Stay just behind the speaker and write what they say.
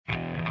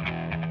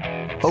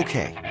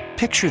Okay,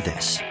 picture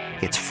this.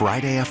 It's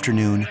Friday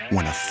afternoon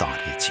when a thought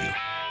hits you.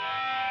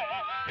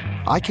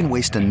 I can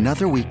waste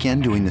another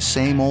weekend doing the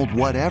same old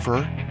whatever,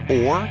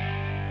 or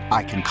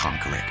I can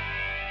conquer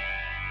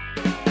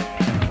it.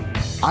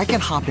 I can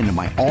hop into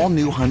my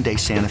all-new Hyundai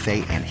Santa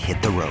Fe and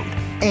hit the road.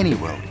 Any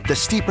road. The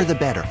steeper, the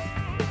better.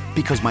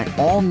 Because my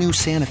all-new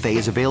Santa Fe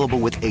is available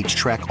with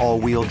H-Track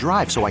all-wheel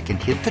drive, so I can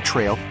hit the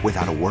trail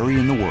without a worry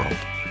in the world.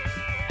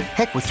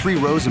 Heck, with 3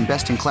 rows and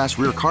best-in-class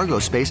rear cargo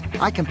space,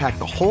 I can pack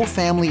the whole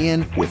family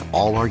in with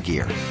all our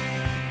gear.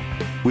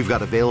 We've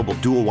got available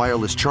dual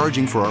wireless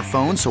charging for our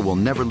phones, so we'll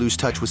never lose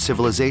touch with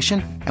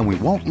civilization, and we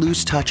won't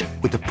lose touch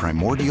with the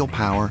primordial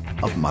power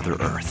of Mother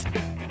Earth.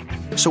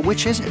 So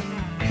which is it?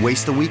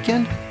 Waste the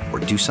weekend or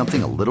do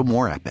something a little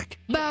more epic?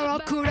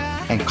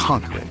 And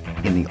conquer it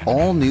in the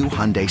all-new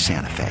Hyundai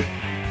Santa Fe.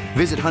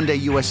 Visit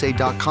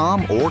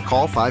HyundaiUSA.com or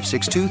call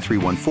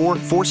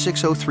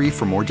 562-314-4603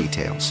 for more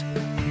details.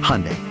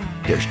 Hyundai,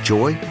 there's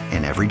joy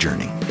in every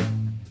journey.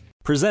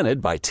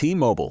 Presented by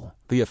T-Mobile,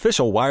 the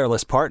official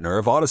wireless partner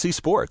of Odyssey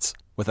Sports.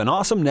 With an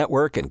awesome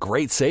network and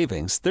great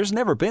savings, there's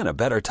never been a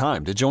better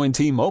time to join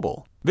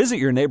T-Mobile. Visit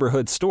your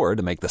neighborhood store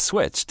to make the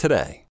switch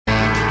today.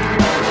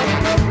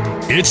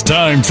 It's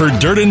time for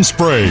Dirt and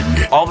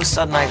Sprague. All of a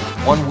sudden,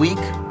 one week,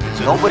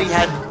 nobody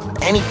had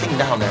anything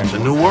down there. It's a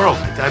new world.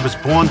 I was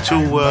born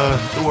too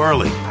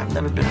early. I've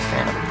never been a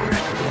fan of the bush,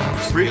 to be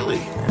honest. Really?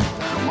 Yeah.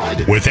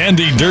 With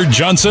Andy Dirt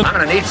Johnson. I'm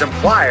going to need some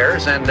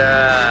pliers and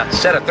a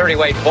set of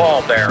 30-weight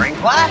ball bearings.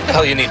 What the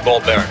hell you need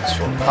ball bearings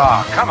for?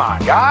 Oh, come on,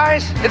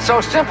 guys. It's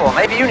so simple.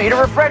 Maybe you need a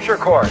refresher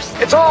course.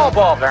 It's all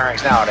ball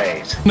bearings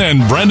nowadays.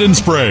 And Brendan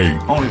Sprague.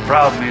 Only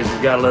problem is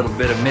he's got a little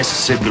bit of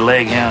Mississippi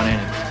leg hound in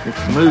him. If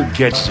the mood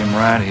catches him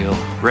right, he'll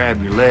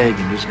grab your leg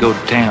and just go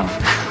to town.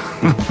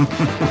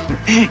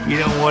 You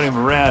don't want him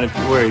around if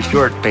you wear his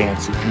short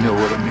pants, if you know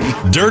what I mean.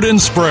 Dirt and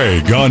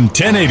Sprague on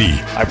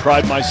 1080. I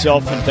pride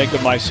myself and think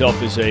of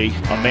myself as a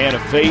man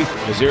of faith,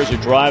 as there's a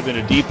drive in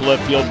a deep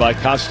left field by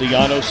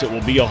Castellanos. It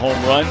will be a home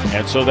run,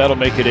 and so that'll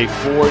make it a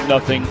 4-0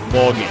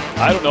 ball game.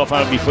 I don't know if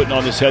I'm going to be putting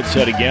on this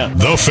headset again.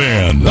 The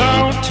Fan.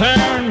 Don't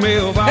turn me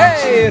over.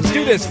 Hey, let's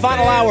do this.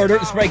 Final hour, Dirt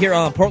and Sprague here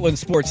on Portland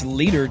Sports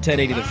Leader,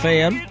 1080 The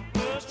Fan.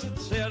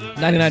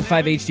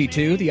 99.5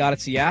 HD2, the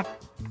Odyssey app.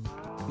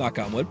 Knock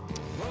on wood.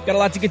 Got a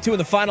lot to get to in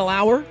the final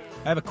hour.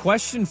 I have a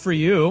question for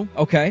you.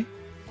 Okay.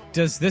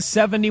 Does this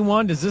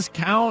 71, does this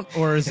count?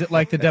 Or is it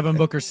like the Devin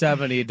Booker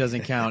 70? It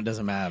doesn't count,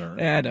 doesn't matter.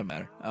 Yeah, it doesn't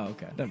matter. Oh,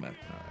 okay. Doesn't matter.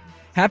 All right.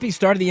 Happy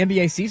start of the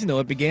NBA season, though.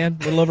 It began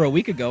a little over a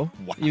week ago.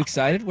 Wow. You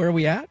excited? Where are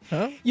we at?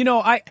 Huh? You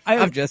know,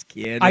 I'm just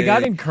kidding. I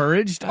got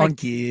encouraged on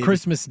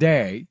Christmas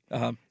Day.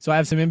 So I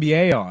have some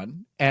NBA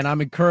on, and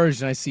I'm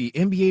encouraged, and I see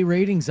NBA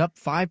ratings up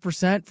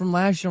 5% from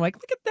last year. I'm like,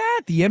 look at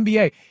that. The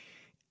NBA.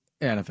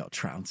 NFL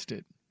trounced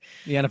it.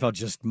 The NFL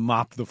just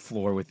mopped the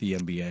floor with the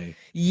NBA.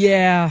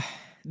 Yeah.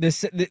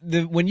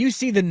 When you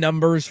see the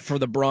numbers for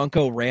the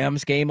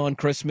Bronco-Rams game on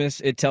Christmas,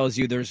 it tells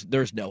you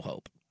there's no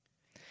hope.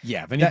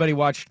 Yeah, if anybody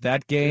watched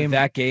that game,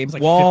 it was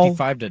like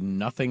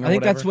 55-0 or I think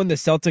whatever. that's when the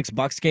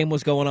Celtics-Bucks game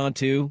was going on,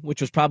 too,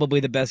 which was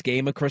probably the best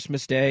game of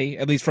Christmas Day,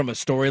 at least from a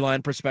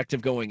storyline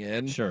perspective going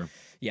in. Sure.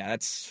 Yeah,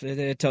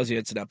 it tells you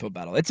it's an uphill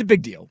battle. It's a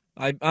big deal.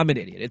 I'm an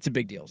idiot. It's a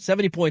big deal.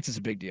 70 points is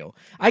a big deal.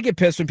 I get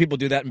pissed when people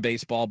do that in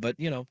baseball, but,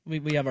 you know,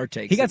 we have our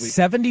takes. He got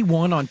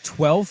 71 on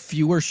 12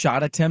 fewer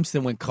shot attempts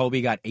than when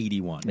Kobe got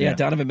 81. Yeah,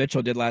 Donovan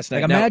Mitchell did last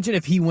night. Like, imagine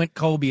if he went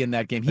Kobe in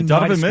that game.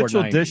 Donovan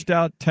Mitchell dished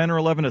out 10 or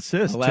 11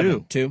 assists,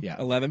 11, too. Yeah.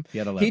 11. He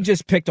had 11. He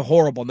just picked a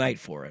horrible night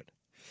for it.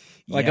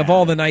 Like, of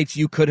all the nights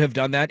you could have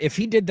done that, if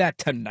he did that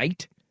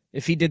tonight,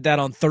 if he did that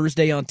on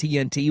Thursday on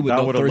TNT with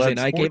no Thursday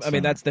night game, I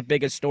mean, that's the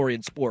biggest story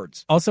in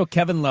sports. Also,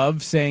 Kevin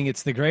Love saying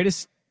it's the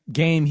greatest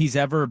game he's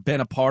ever been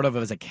a part of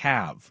as a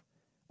Cav,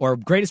 or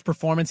greatest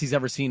performance he's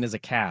ever seen as a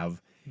Cav.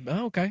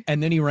 Oh, okay.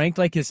 And then he ranked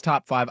like his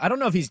top 5. I don't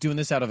know if he's doing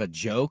this out of a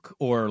joke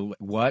or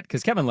what,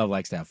 because Kevin Love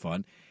likes to have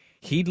fun.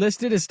 He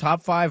listed his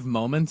top 5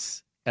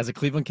 moments as a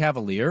Cleveland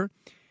Cavalier.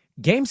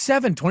 Game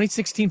 7,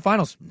 2016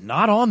 Finals,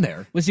 not on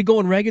there. Was he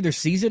going regular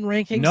season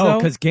rankings? No,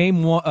 because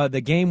game 1,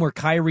 the game where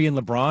Kyrie and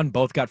LeBron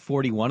both got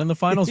 41 in the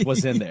Finals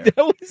was in there. That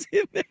was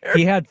in there.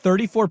 He had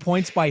 34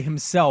 points by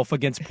himself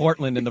against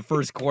Portland in the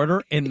first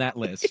quarter in that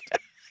list.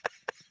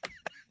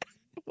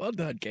 Well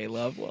done,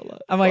 K-Love. Well done.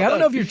 I'm like, well I don't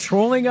know if you're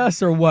trolling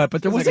us or what,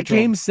 but there was like a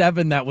Game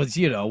 7 that was,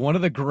 one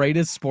of the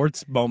greatest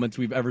sports moments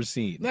we've ever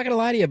seen. I'm not going to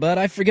lie to you, bud.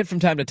 I forget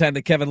from time to time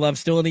that Kevin Love's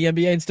still in the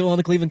NBA and still on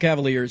the Cleveland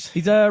Cavaliers.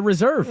 He's a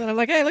reserve. And I'm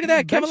like, hey, look at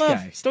that. Kevin Love.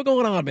 Guy. Still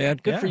going on,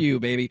 man. Good for you,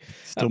 baby.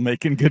 Still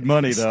making good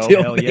money, though.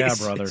 Hell yeah,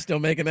 brother. Still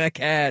making that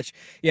cash.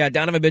 Yeah,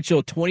 Donovan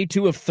Mitchell,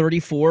 22 of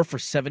 34 for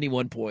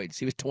 71 points.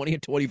 He was 20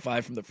 of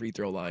 25 from the free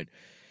throw line.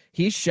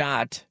 He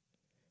shot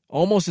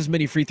almost as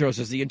many free throws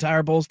as the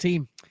entire Bulls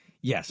team.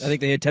 Yes. I think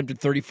they attempted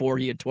 34.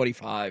 He had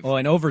 25. Well,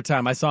 in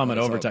overtime, I saw him in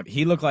overtime.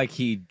 He looked like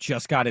he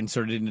just got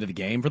inserted into the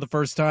game for the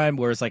first time,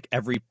 whereas like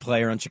every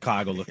player in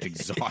Chicago looked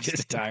exhausted.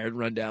 Just tired,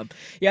 run down.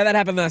 Yeah, that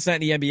happened last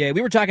night in the NBA.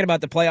 We were talking about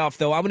the playoff,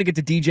 though. I'm going to get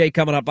to DJ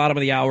coming up bottom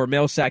of the hour.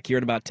 Mail sack here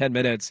in about 10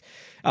 minutes.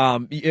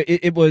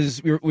 We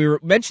were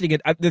mentioning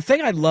it. The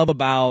thing I love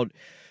about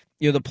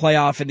the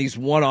playoff and these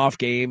one-off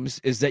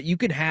games is that you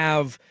can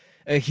have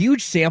a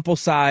huge sample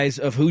size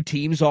of who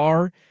teams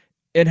are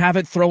and have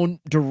it thrown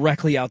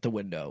directly out the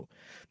window.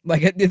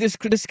 Like this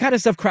kind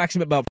of stuff cracks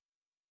me about.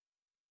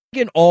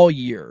 Again, all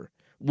year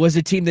was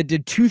a team that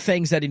did two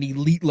things at an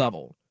elite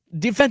level.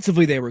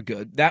 Defensively, they were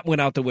good. That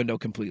went out the window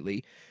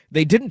completely.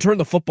 They didn't turn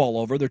the football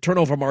over. Their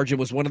turnover margin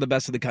was one of the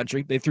best in the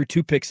country. They threw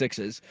 2 pick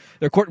sixes.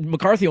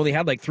 McCarthy only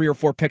had like 3 or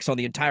 4 picks on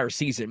the entire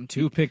season.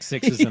 2 pick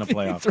sixes in a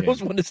playoff game. He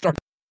throws one to start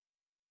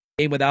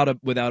game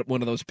without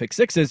one of those pick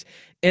sixes,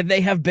 and they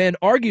have been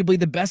arguably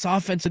the best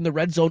offense in the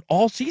red zone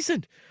all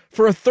season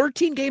for a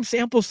 13-game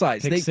sample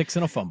size. Pick 6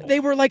 and a fumble. They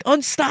were like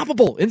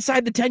unstoppable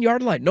inside the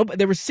 10-yard line. No,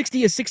 they were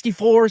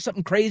 60-64,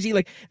 something crazy.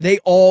 Like they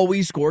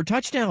always scored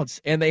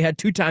touchdowns, and they had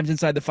 2 times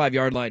inside the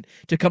 5-yard line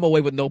to come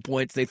away with no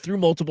points. They threw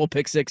multiple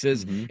pick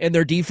sixes, and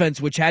their defense,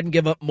 which hadn't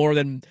given up more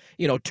than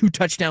 2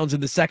 touchdowns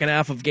in the second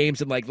half of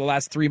games in like the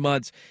last 3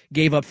 months,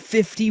 gave up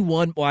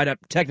 51. Well, not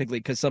technically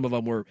because some of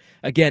them were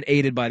again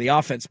aided by the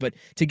offense, but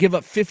to give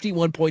up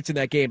 51 points in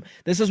that game.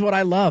 This is what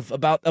I love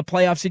about a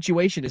playoff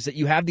situation is that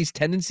you have these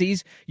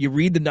tendencies. You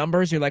read the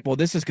numbers, you're like, well,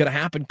 this is going to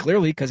happen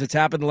clearly because it's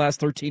happened the last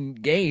 13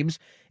 games,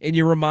 and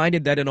you're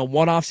reminded that in a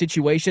one-off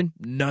situation,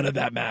 none of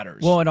that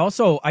matters. Well, and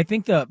also, I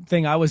think the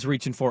thing I was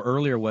reaching for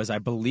earlier was I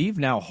believe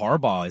now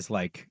Harbaugh is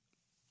like,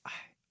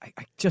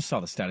 I just saw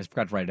the stat, I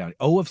forgot to write it down,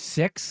 0 of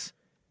 6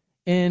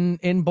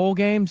 in bowl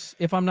games,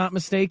 if I'm not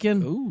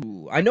mistaken.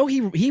 Ooh, I know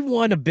he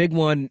won a big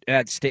one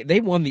at state.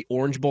 They won the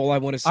Orange Bowl, I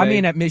want to say. I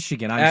mean at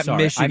Michigan. I'm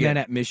sorry. I meant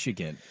at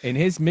Michigan. In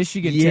his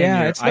Michigan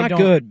tenure, it's not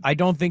good. I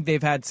don't think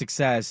they've had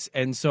success,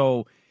 and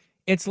so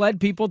it's led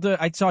people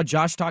to. I saw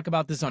Josh talk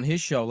about this on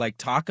his show. Like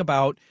talk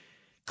about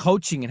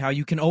coaching and how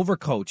you can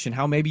overcoach and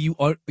how maybe you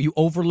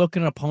overlook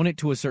an opponent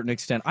to a certain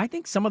extent. I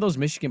think some of those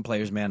Michigan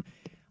players, man.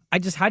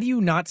 How do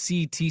you not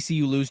see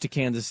TCU lose to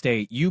Kansas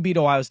State? You beat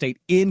Ohio State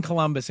in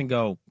Columbus and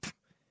go,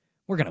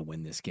 we're going to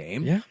win this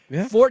game.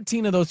 Yeah.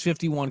 14 of those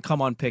 51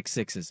 come on pick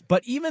sixes.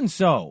 But even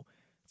so,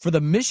 for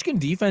the Michigan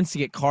defense to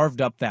get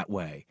carved up that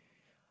way,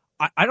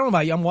 I don't know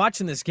about you. I'm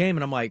watching this game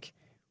and I'm like,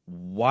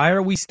 why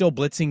are we still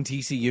blitzing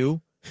TCU?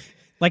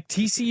 Like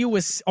TCU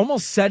was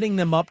almost setting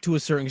them up to a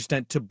certain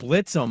extent to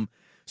blitz them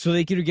so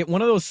they could either get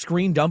one of those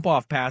screen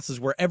dump-off passes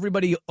where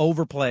everybody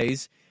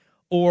overplays,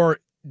 or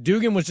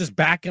Dugan was just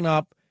backing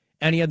up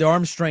and he had the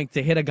arm strength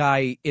to hit a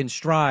guy in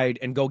stride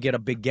and go get a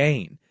big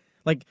gain.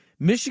 Like,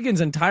 Michigan's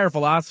entire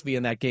philosophy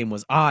in that game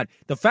was odd.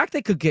 The fact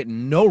they could get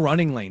no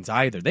running lanes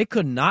either. They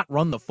could not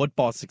run the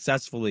football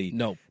successfully.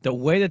 No. The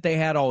way that they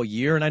had all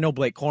year, and I know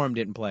Blake Corum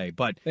didn't play,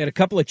 but they had a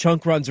couple of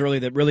chunk runs early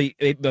that really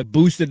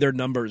boosted their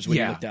numbers when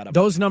you looked at them.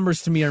 Those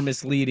numbers to me are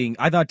misleading.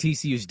 I thought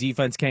TCU's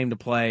defense came to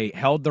play,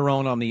 held their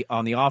own on the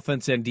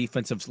offense and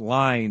defensive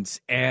lines,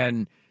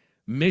 and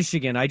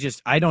Michigan, I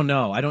don't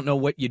know. I don't know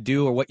what you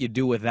do or what you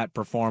do with that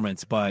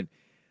performance, but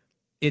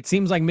it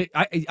seems like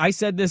I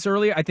said this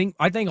earlier. I think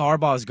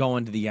Harbaugh is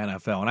going to the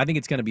NFL, and I think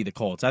it's going to be the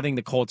Colts. I think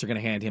the Colts are going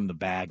to hand him the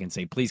bag and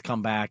say, "Please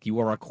come back. You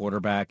are our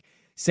quarterback.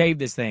 Save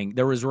this thing."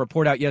 There was a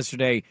report out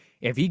yesterday.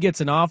 If he gets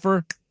an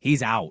offer,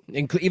 he's out.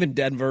 Even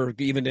Denver,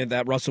 even in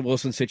that Russell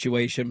Wilson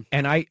situation.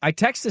 And I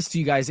text this to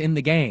you guys in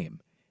the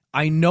game.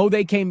 I know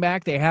they came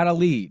back. They had a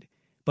lead.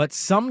 But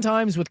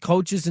sometimes with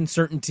coaches in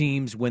certain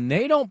teams, when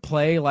they don't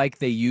play like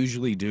they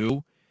usually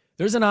do,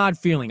 there's an odd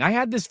feeling. I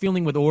had this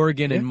feeling with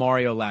Oregon and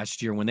Mario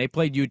last year when they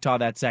played Utah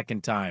that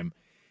second time.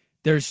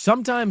 There's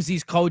sometimes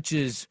these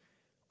coaches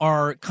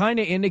are kind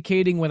of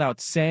indicating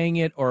without saying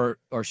it or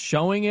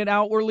showing it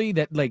outwardly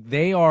that like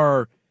they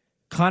are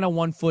kind of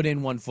 1 foot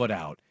in, 1 foot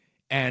out.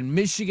 And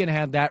Michigan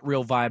had that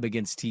real vibe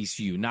against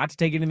TCU. Not to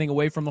take anything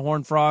away from the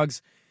Horned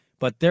Frogs,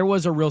 but there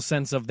was a real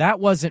sense of that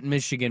wasn't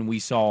Michigan we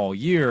saw all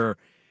year.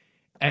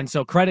 And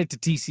so credit to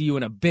TCU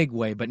in a big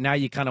way, but now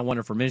you kind of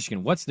wonder for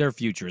Michigan, what's their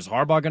future? Is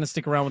Harbaugh going to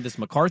stick around with this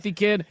McCarthy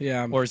kid?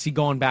 Yeah. Or is he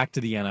going back to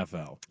the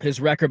NFL?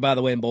 His record, by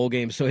the way, in bowl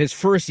games. So his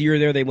first year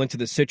there, they went to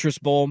the Citrus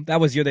Bowl. That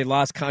was the year they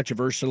lost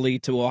controversially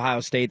to Ohio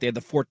State. They had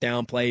the 4th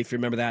down play, if you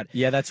remember that.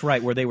 Yeah, that's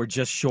right, where they were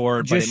just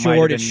short. It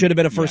should have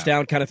been a first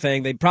down kind of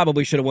thing. They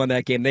probably should have won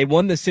that game. They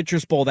won the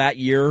Citrus Bowl that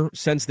year.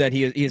 Since then,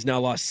 he has now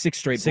lost 6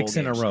 straight bowl games.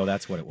 6 in a row,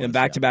 that's what it was. In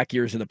back-to-back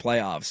years in the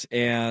playoffs.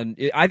 And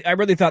I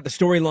really thought the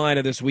storyline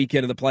of this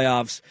weekend in the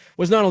playoffs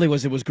was not only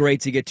it was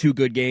great to get 2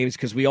 good games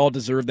because we all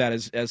deserve that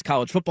as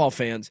college football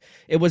fans.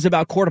 It was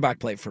about quarterback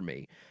play for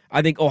me.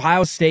 I think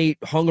Ohio State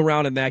hung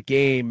around in that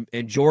game,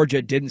 and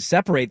Georgia didn't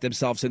separate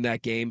themselves in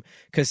that game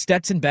because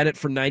Stetson Bennett,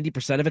 for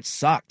 90% of it,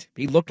 sucked.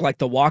 He looked like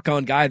the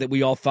walk-on guy that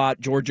we all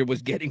thought Georgia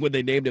was getting when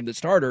they named him the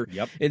starter.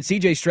 Yep. And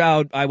C.J.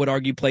 Stroud, I would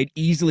argue, played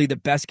easily the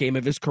best game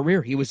of his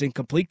career. He was in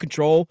complete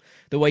control.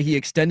 The way he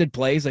extended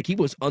plays, like he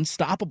was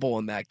unstoppable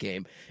in that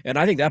game. And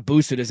I think that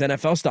boosted his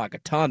NFL stock a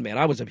ton, man.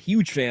 I was a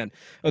huge fan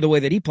of the way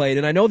that he played.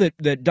 And I know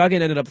that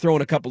Duggan ended up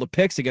throwing a couple of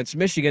picks against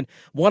Michigan.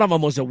 One of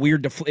them was a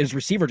weird, his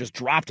receiver just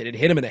dropped it and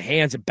hit him in the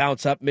hands and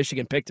bounce up.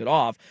 Michigan picked it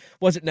off.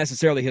 Wasn't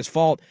necessarily his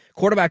fault.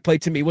 Quarterback play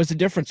to me was the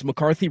difference.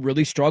 McCarthy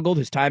really struggled.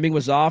 His timing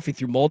was off. He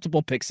threw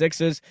multiple pick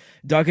sixes.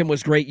 Duggan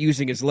was great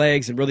using his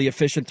legs and really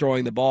efficient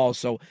throwing the ball.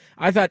 So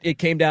I thought it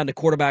came down to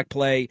quarterback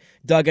play.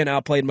 Duggan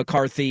outplayed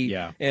McCarthy.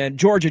 And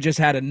Georgia just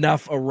had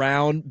enough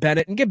around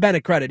Bennett. And give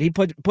Bennett credit. He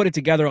put it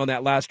together on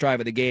that last drive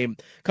of the game.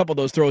 A couple of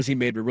those throws he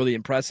made were really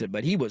impressive,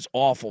 but he was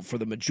awful for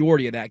the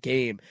majority of that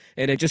game.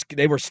 And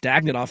they were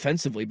stagnant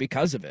offensively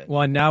because of it.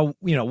 Well, and now,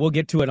 we'll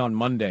get to it on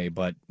Monday,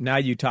 but now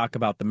you talk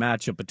about the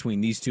matchup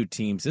between these two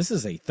teams. This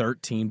is a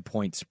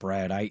 13-point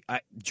spread.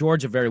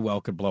 Georgia very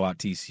well could blow out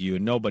TCU,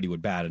 and nobody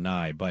would bat an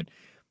eye, but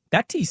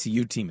that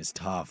TCU team is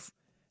tough.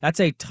 That's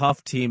a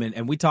tough team,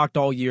 and we talked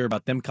all year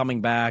about them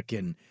coming back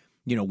and,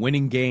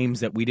 winning games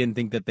that we didn't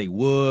think that they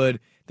would.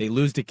 They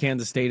lose to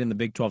Kansas State in the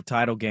Big 12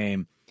 title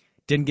game.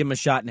 Didn't give them a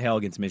shot in hell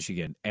against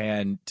Michigan.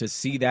 And to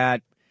see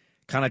that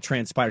kind of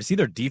transpire, see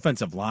their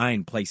defensive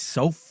line play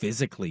so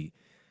physically,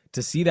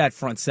 to see that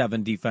front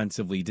seven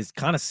defensively, just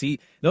kind of see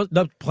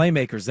the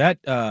playmakers, that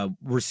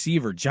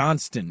receiver,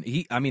 Johnston,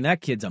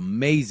 that kid's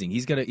amazing.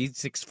 He's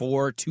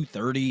 6'4",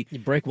 230. You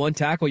break one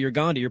tackle, you're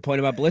gone. To your point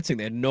about blitzing,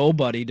 they had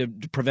nobody to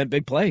prevent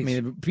big plays.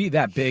 To be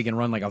that big and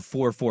run like a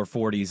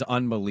 4.40 is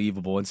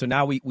unbelievable. And so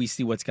now we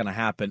see what's going to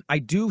happen. I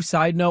do,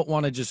 side note,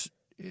 want to just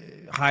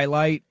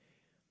highlight,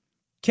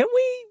 can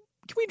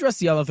we address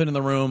the elephant in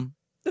the room?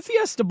 The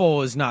Fiesta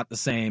Bowl is not the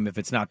same if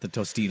it's not the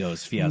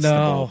Tostitos Fiesta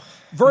Bowl.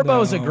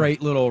 Vrbo is a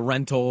great little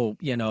rental,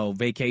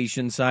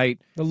 vacation site.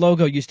 The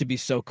logo used to be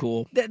so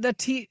cool.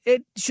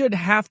 It should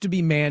have to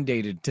be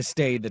mandated to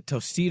stay the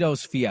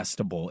Tostitos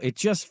Fiesta Bowl. It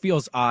just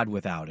feels odd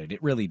without it.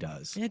 It really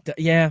does.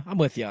 Yeah, I'm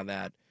with you on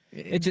that.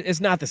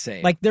 It's not the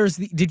same. Like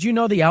did you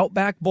know the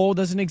Outback Bowl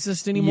doesn't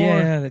exist anymore?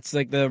 Yeah, it's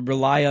like the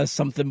Relia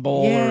something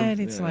bowl. Yeah,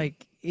 and it's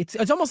like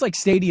it's almost like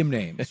stadium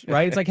names,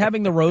 right? It's like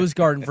having the Rose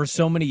Garden for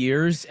so many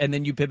years, and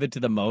then you pivot to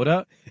the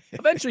Moda.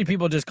 Eventually,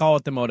 people just call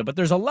it the Moda, but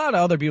there's a lot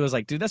of other people who's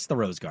like, dude, that's the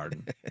Rose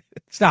Garden.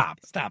 Stop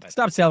it.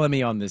 Stop selling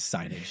me on this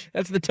signage.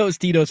 That's the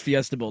Tostitos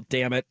Fiesta Bowl,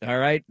 damn it, all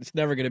right? It's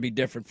never going to be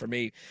different for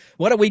me.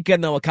 What a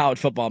weekend, though, of college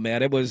football,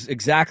 man. It was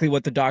exactly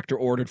what the doctor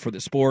ordered for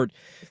the sport.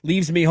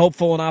 Leaves me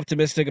hopeful and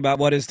optimistic about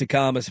what is to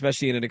come,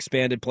 especially in an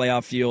expanded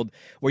playoff field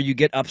where you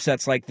get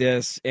upsets like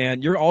this,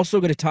 and you're also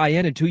going to tie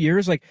in 2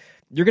 years, like,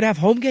 you're going to have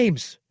home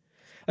games.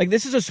 Like,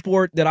 this is a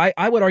sport that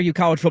I would argue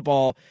college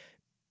football,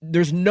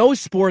 there's no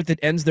sport that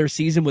ends their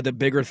season with a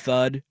bigger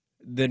thud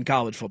than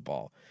college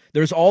football.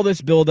 There's all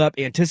this build-up,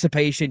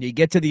 anticipation. You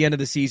get to the end of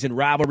the season,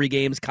 rivalry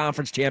games,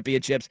 conference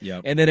championships,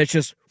 and then it's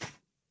just,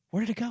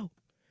 where did it go?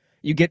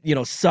 You get,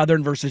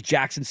 Southern versus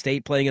Jackson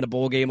State playing in a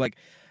bowl game, like,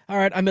 all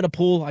right, I'm in a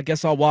pool. I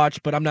guess I'll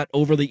watch, but I'm not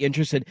overly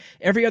interested.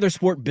 Every other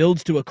sport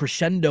builds to a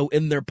crescendo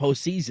in their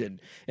postseason.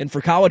 And for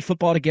college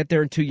football to get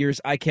there in 2 years,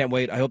 I can't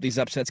wait. I hope these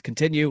upsets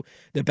continue.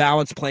 The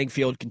balanced playing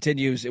field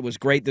continues. It was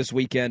great this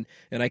weekend,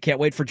 and I can't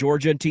wait for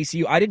Georgia and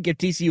TCU. I didn't give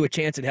TCU a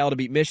chance in hell to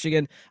beat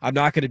Michigan. I'm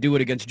not going to do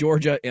it against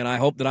Georgia, and I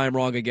hope that I'm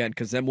wrong again,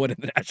 because them winning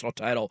the national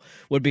title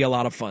would be a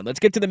lot of fun. Let's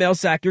get to the mail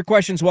sack. Your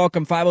questions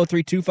welcome,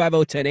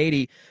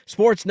 503-250-1080.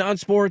 Sports,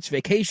 non-sports,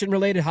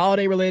 vacation-related,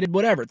 holiday-related,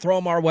 whatever. Throw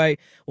them our way.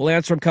 We'll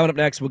answer them coming up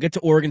next. We'll get to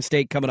Oregon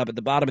State coming up at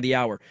the bottom of the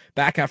hour.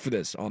 Back after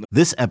this.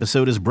 This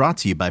episode is brought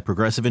to you by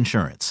Progressive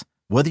Insurance.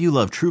 Whether you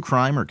love true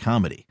crime or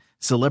comedy,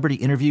 celebrity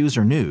interviews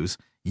or news,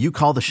 you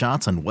call the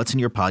shots on what's in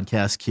your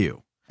podcast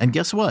queue. And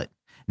guess what?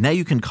 Now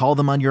you can call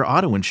them on your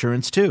auto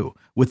insurance too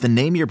with the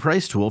Name Your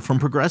Price tool from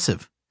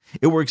Progressive.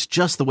 It works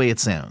just the way it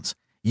sounds.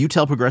 You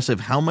tell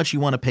Progressive how much you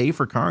want to pay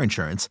for car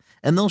insurance,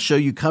 and they'll show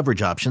you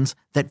coverage options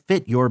that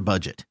fit your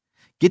budget.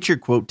 Get your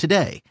quote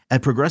today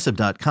at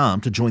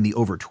Progressive.com to join the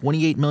over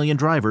 28 million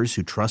drivers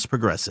who trust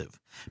Progressive.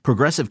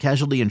 Progressive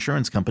Casualty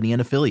Insurance Company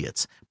and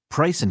Affiliates.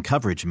 Price and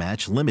coverage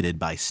match limited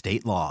by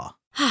state law.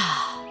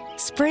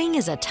 Spring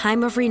is a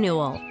time of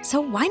renewal, so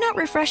why not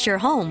refresh your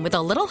home with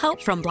a little help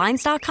from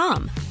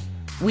Blinds.com?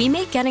 We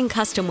make getting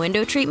custom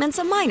window treatments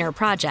a minor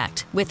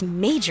project with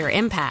major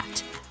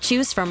impact.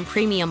 Choose from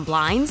premium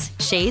blinds,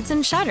 shades,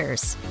 and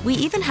shutters. We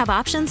even have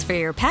options for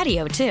your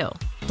patio, too.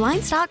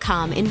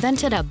 Blinds.com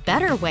invented a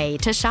better way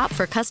to shop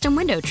for custom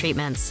window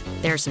treatments.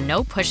 There's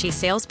no pushy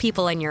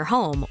salespeople in your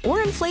home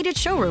or inflated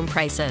showroom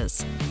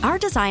prices. Our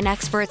design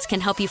experts can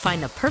help you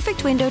find the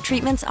perfect window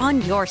treatments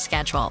on your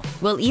schedule.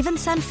 We'll even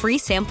send free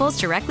samples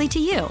directly to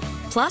you.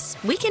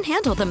 Plus, we can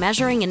handle the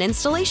measuring and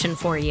installation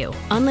for you.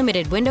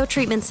 Unlimited window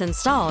treatments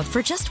installed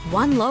for just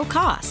one low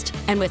cost.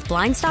 And with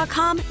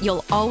Blinds.com,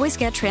 you'll always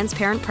get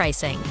transparent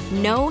pricing.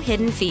 No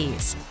hidden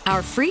fees.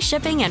 Our free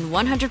shipping and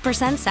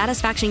 100%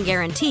 satisfaction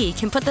guarantee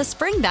can put the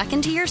spring back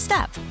into your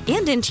step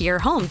and into your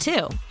home,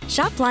 too.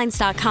 Shop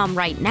Blinds.com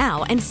right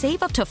now and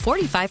save up to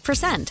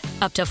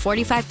 45%. Up to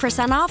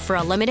 45% off for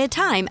a limited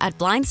time at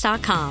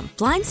Blinds.com.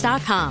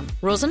 Blinds.com.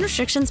 Rules and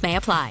restrictions may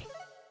apply.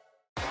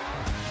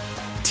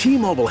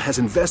 T-Mobile has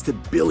invested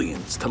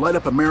billions to light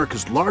up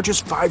America's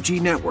largest 5G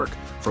network,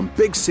 from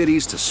big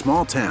cities to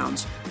small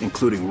towns,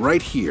 including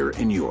right here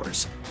in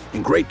yours.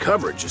 And great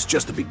coverage is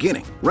just the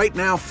beginning. Right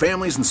now,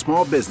 families and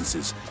small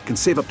businesses can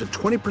save up to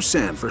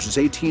 20% versus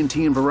AT&T and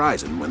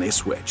Verizon when they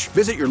switch.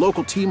 Visit your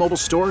local T-Mobile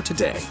store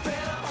today.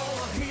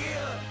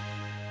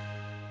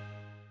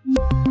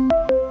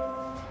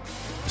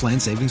 Plan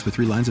savings with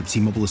 3 lines of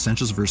T-Mobile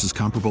Essentials versus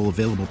comparable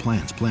available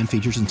plans. Plan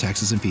features and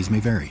taxes and fees may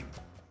vary.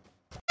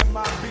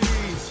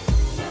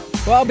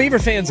 Well, Beaver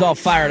fans all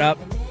fired up.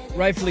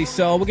 Rightfully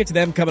so. We'll get to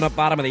them coming up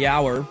bottom of the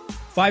hour.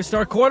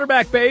 5-star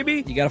quarterback,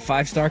 baby. You got a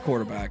 5-star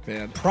quarterback,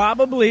 man.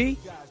 Probably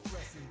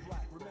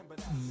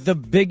the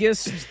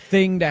biggest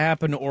thing to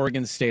happen to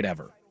Oregon State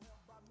ever.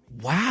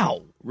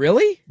 Wow.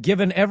 Really?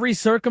 Given every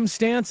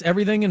circumstance,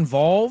 everything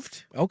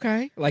involved.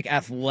 Okay. Like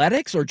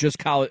athletics or just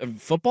college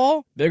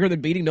football? Bigger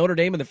than beating Notre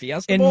Dame in the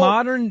Fiesta In Bowl?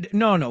 modern,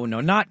 no,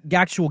 not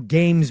actual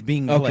games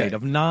being played.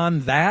 Of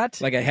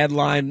that. Like a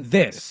headline.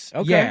 This.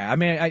 Okay. Yeah, I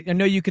mean, I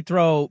know you could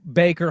throw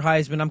Baker,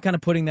 Heisman. I'm kind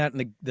of putting that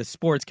in the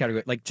sports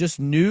category. Like just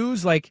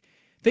news, like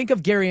think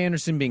of Gary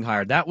Anderson being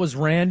hired. That was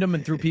random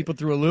and threw people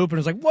through a loop, and it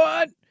was like,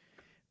 what?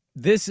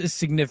 This is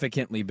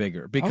significantly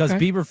bigger because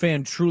Beaver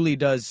fan truly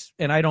does,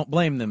 and I don't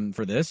blame them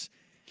for this.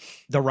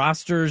 The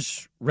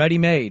roster's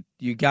ready-made.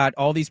 You got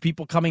all these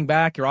people coming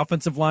back. Your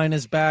offensive line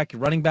is back. Your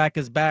running back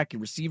is back. Your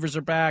receivers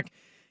are back.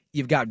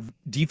 You've got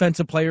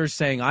defensive players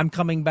saying, I'm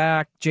coming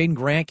back. Jaden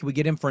Grant, can we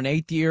get him for an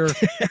 8th year?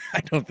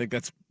 I don't think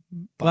that's possible.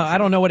 Well, I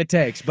don't know what it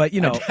takes, but,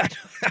 you know. I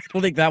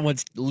don't think that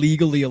one's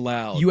legally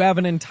allowed. You have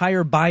an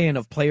entire buy-in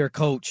of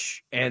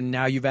player-coach, and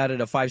now you've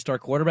added a 5-star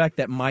quarterback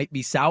that might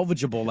be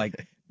salvageable.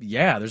 Like,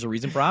 yeah, there's a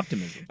reason for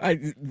optimism.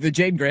 The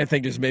Jaden Grant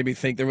thing just made me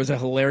think. There was a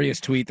hilarious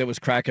tweet that was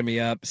cracking me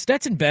up.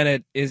 Stetson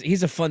Bennett,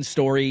 he's a fun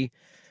story,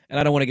 and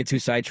I don't want to get too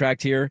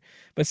sidetracked here,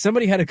 but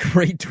somebody had a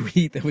great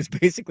tweet that was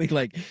basically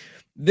like,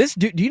 this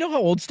dude, do you know how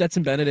old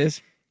Stetson Bennett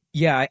is?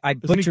 Yeah, I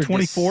butchered Isn't he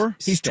 24?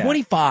 He's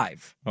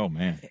 25. Oh,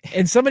 man.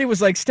 And somebody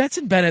was like,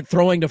 Stetson Bennett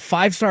throwing to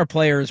 5-star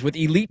players with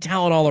elite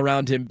talent all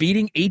around him,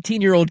 beating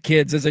 18-year-old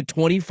kids as a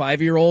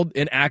 25-year-old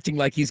and acting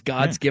like he's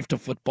God's gift to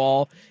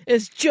football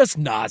is just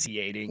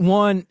nauseating.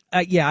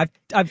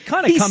 I've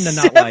kind of come to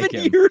not like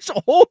him. 7 years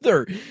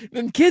older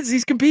than kids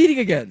he's competing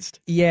against.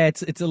 Yeah,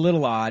 it's a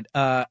little odd.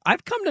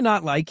 I've come to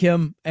not like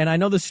him, and I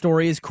know the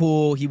story is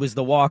cool. He was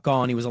the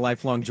walk-on. He was a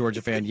lifelong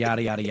Georgia fan,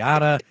 yada, yada,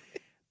 yada.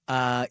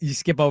 You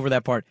skip over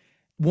that part.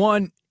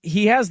 One,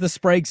 he has the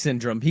Sprague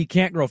syndrome. He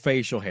can't grow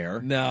facial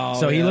hair. No.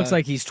 So he looks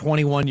like he's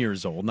 21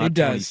 years old, not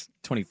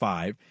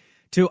 25.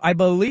 Two, I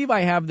believe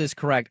I have this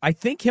correct. I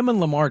think him and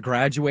Lamar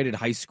graduated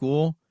high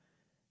school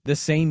the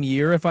same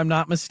year, if I'm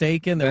not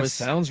mistaken. That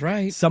sounds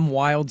right. Some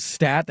wild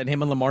stat that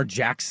him and Lamar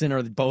Jackson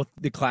are both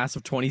the class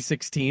of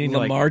 2016.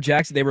 Lamar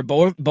Jackson, they were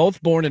both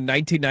born in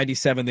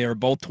 1997. They are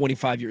both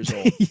 25 years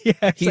old.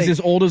 Yeah, he's as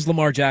old as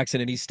Lamar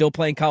Jackson, and he's still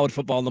playing college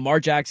football.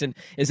 Lamar Jackson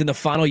is in the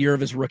final year of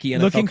his rookie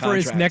NFL looking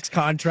contract. for his next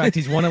contract.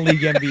 He's won a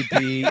league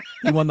MVP.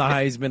 He won the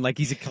Heisman. Like,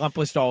 he's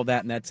accomplished all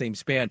that in that same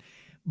span.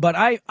 But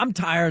I'm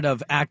tired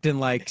of acting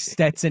like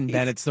Stetson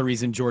Bennett's the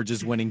reason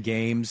Georgia's winning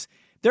games.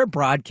 Their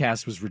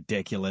broadcast was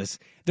ridiculous.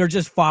 They're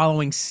just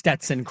following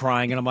Stetson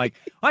crying, and I'm like,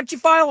 why don't you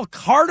follow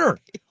Carter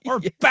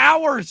or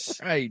Bowers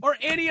or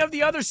any of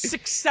the other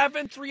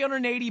 6'7",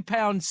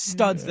 380-pound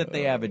studs that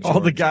they have at Georgia? All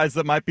the guys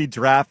that might be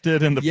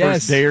drafted in the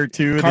first day or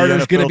two.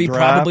 Carter's going to be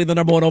probably the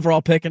number 1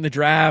 overall pick in the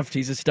draft.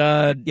 He's a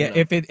stud. Yeah,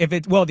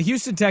 the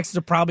Houston Texans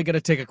are probably going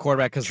to take a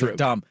quarterback because they're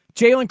dumb.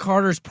 Jalen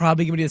Carter's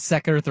probably going to be the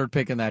 2nd or 3rd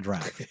pick in that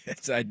draft.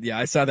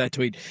 I saw that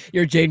tweet.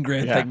 Your Jaden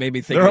Grant thing made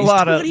me think. There are a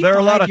lot of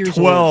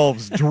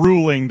 12s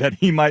drooling that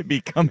he might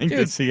be coming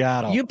to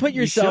Seattle. You put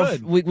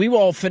yourself. We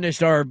all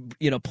finished our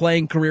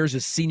playing careers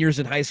as seniors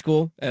in high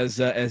school as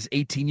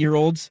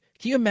 18-year-olds.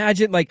 Can you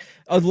imagine? Like,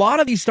 a lot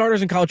of these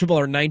starters in college football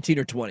are 19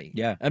 or 20.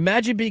 Yeah.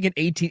 Imagine being an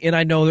 18, and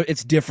I know that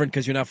it's different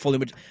because you're not fully.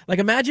 Like,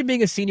 imagine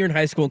being a senior in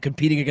high school and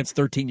competing against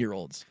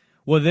 13-year-olds.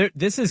 Well,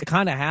 this is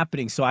kind of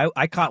happening. So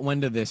I caught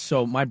wind of this.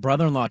 So my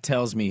brother-in-law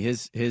tells me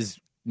his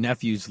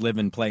nephews live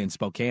and play in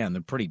Spokane.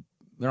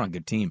 They're on a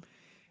good team.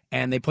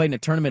 And they played in a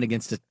tournament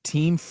against a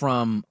team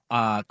from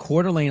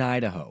Coeur d'Alene,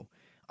 Idaho.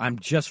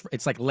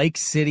 It's like Lake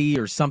City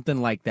or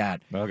something like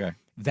that. Okay.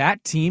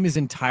 That team is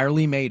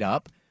entirely made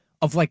up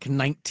of like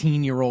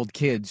 19-year-old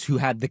kids who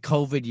had the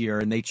COVID year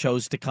and they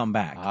chose to come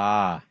back.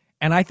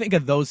 And I think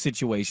of those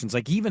situations,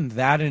 like even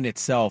that in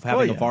itself,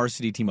 having a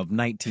varsity team of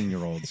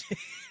 19-year-olds,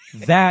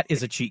 that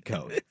is a cheat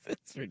code.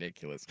 It's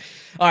ridiculous.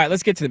 All right,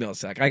 let's get to the mail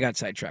sack. I got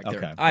sidetracked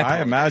there.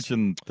 I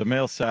imagine the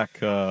mail sack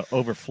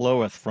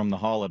overfloweth from the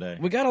holiday.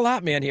 We got a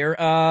lot, man, here.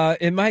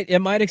 It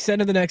might extend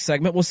to the next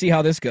segment. We'll see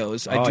how this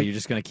goes. You're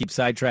just going to keep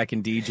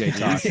sidetracking DJ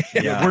talk.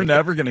 Yeah, we're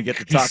never going to get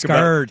to talk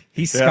about.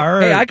 He's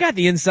scared. Hey, I got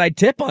the inside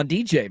tip on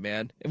DJ,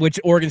 man, which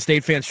Oregon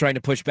State fans trying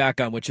to push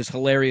back on, which is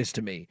hilarious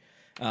to me.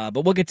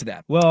 But we'll get to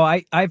that. Well,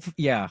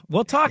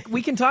 we'll talk.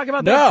 We can talk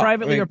about that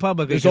privately or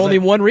publicly. There's only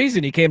one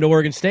reason he came to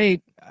Oregon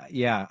State.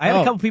 I had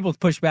a couple people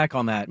push back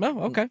on that.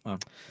 Oh, okay.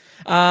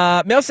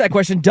 Mail sack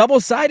question,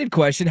 double-sided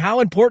question. How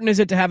important is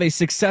it to have a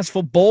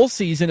successful bowl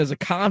season as a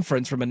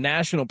conference from a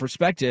national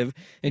perspective?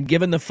 And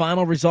given the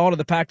final result of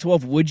the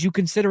Pac-12, would you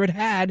consider it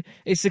had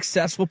a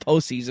successful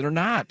postseason or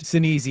not? It's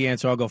an easy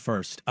answer. I'll go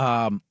first.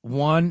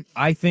 One,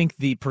 I think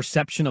the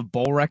perception of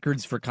bowl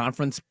records for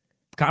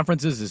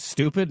conferences is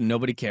stupid and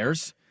nobody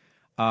cares.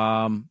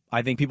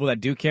 I think people that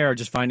do care are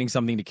just finding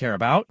something to care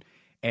about.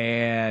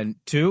 And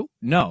two,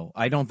 no,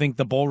 I don't think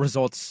the bowl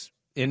results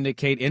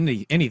indicate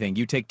anything.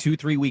 You take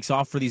 2-3 weeks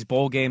off for these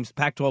bowl games.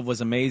 Pac-12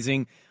 was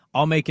amazing.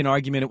 I'll make an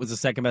argument it was the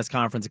second best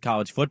conference in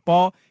college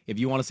football. If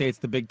you want to say it's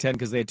the Big Ten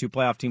because they had 2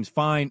 playoff teams,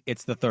 fine.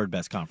 It's the third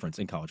best conference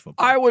in college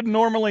football. I would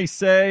normally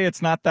say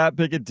it's not that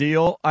big a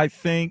deal. I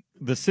think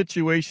the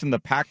situation the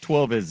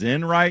Pac-12 is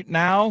in right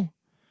now,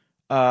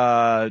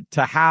 to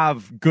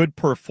have good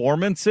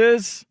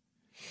performances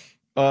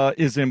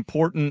is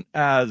important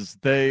as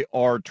they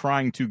are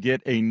trying to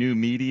get a new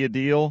media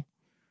deal.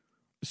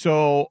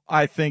 So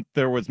I think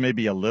there was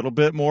maybe a little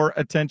bit more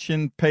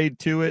attention paid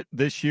to it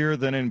this year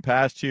than in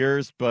past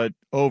years. But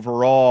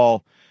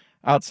overall,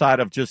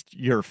 outside of just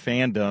your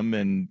fandom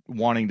and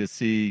wanting to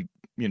see,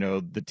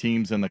 the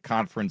teams in the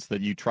conference that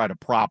you try to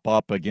prop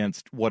up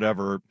against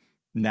whatever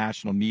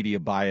national media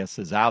bias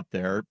is out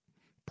there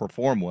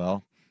perform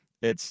well,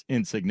 it's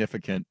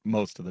insignificant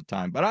most of the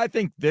time. But I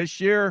think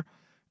this year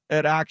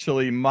it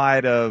actually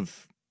might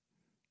have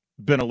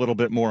been a little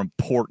bit more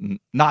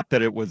important. Not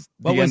that it was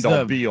the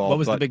end-all, be-all. What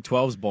was the Big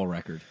 12's bowl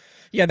record?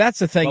 Yeah, that's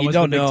the thing. You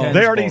don't know.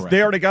 They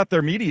already got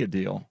their media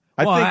deal.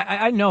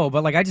 I know,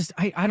 but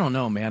I don't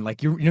know, man.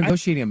 Like you're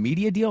negotiating a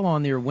media deal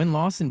on your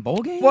win-loss in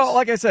bowl games? Well,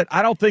 like I said,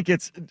 I don't think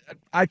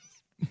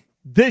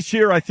this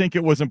year I think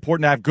it was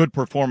important to have good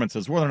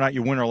performances. Whether or not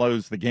you win or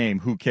lose the game,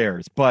 who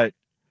cares? But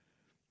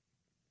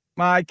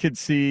I could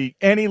see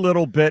any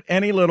little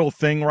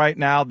thing right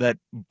now that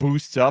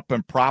boosts up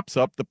and props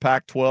up the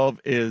Pac-12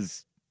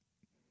 is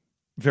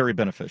very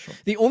beneficial.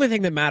 The only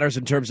thing that matters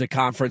in terms of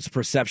conference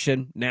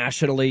perception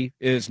nationally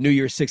is New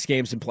Year's 6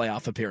 games and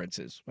playoff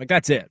appearances. Like,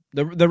 that's it.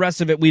 The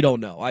rest of it, we don't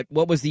know.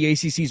 What was the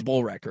ACC's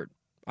bowl record?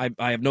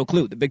 I have no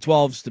clue. The Big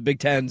 12s, the Big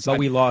 10s. But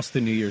we lost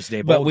the New Year's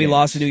Day bowl But we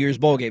lost the New Year's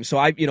bowl game. So,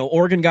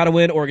 Oregon got a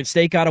win. Oregon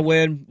State got a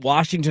win.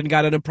 Washington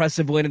got an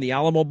impressive win in the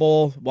Alamo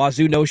Bowl.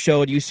 Wazoo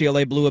no-showed.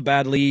 UCLA blew a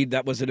bad lead.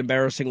 That was an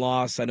embarrassing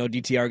loss. I know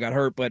DTR got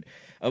hurt, but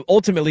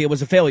ultimately it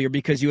was a failure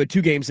because you had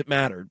 2 games that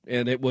mattered,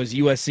 and it was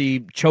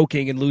USC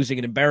choking and losing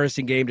an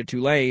embarrassing game to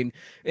Tulane,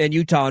 and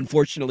Utah,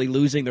 unfortunately,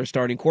 losing their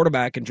starting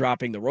quarterback and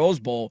dropping the Rose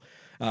Bowl.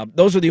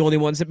 Those are the only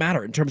ones that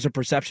matter in terms of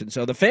perception.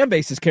 So the fan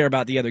bases care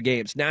about the other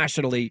games.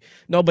 Nationally,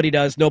 nobody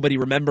does. Nobody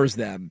remembers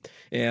them.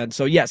 And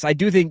so, yes, I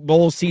do think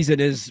bowl season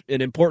is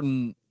an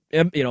important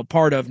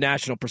part of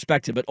national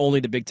perspective, but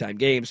only the big-time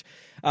games.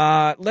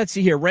 Let's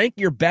see here. Rank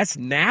your best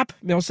nap.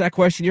 Mailsack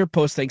question here.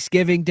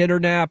 Post-Thanksgiving dinner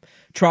nap.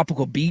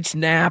 Tropical beach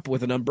nap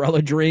with an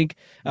umbrella drink.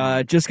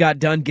 Just got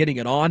done getting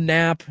it on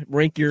nap.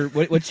 Rank your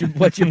what's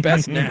your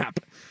best nap?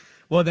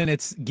 Well, then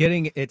it's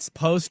getting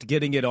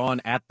it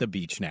on at the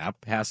beach nap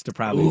has to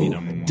probably be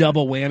number 1.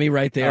 Double whammy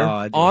right there.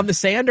 On the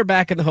sand or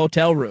back in the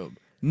hotel room?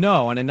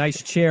 No, on a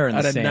nice chair in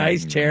the sand. On a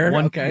nice chair?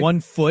 Okay. 1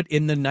 foot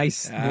in the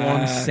nice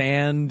warm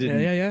sand.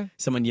 And yeah.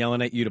 Someone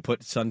yelling at you to put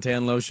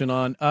suntan lotion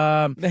on.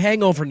 The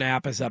hangover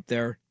nap is up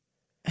there.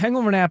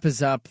 Hangover nap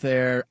is up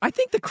there. I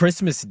think the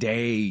Christmas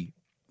Day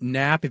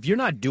nap, if you're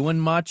not doing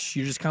much,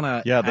 you're just kind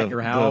of at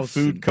your house.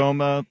 The food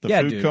coma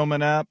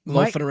nap.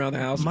 Loafing around the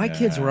house. My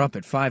kids were up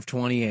at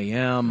 5:20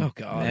 a.m. Oh,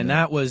 God.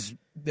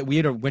 And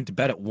we went to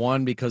bed at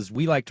 1 because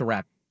we like to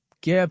wrap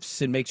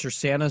gifts and make sure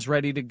Santa's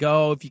ready to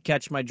go, if you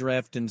catch my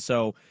drift. And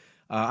so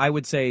I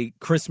would say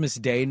Christmas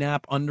Day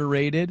nap,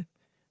 underrated.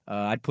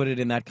 I'd put it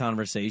in that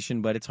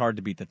conversation, but it's hard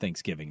to beat the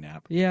Thanksgiving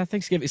nap. Yeah,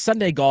 Thanksgiving.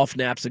 Sunday golf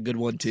nap's a good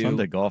one, too.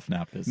 Sunday golf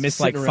nap is... Miss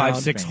like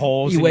 5-6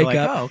 holes. You wake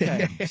up. Oh,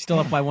 okay. Still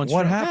up by 1 stroke.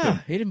 What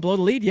happened? He didn't blow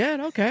the lead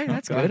yet. Okay,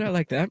 that's good. I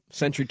like that.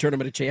 Century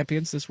Tournament of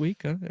Champions this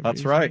week. Huh?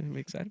 That's right.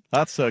 Excited.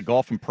 That's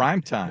golf in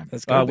prime time.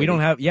 That's good.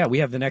 We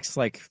have the next,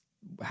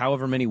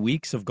 however many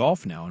weeks of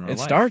golf now in our life.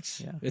 It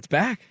starts. Yeah. It's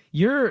back.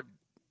 You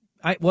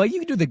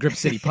can do the Grip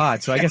City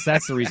Pod, so I guess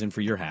that's the reason for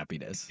your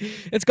happiness.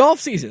 It's golf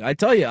season. I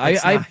tell you,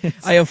 I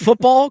have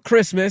football,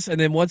 Christmas, and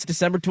then once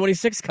December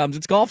 26th comes,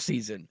 it's golf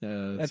season.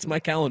 That's my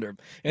calendar.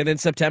 And then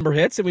September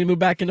hits, and we move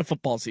back into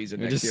football season.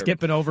 You're just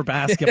skipping over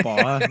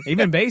basketball, huh?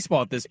 Even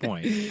baseball at this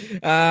point.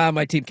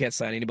 My team can't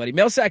sign anybody.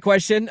 Mailsack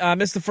question.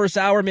 Missed the first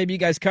hour. Maybe you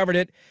guys covered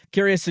it.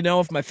 Curious to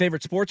know if my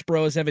favorite sports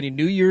bros have any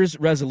New Year's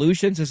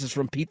resolutions. This is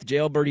from Pete the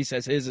Jailbird. He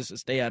says his is to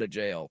stay out of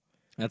jail.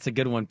 That's a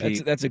good one,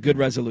 Pete. That's a good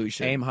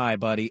resolution. Aim high,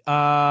 buddy.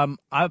 I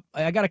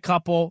got a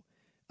couple.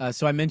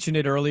 So I mentioned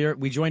it earlier.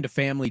 We joined a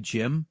family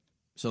gym.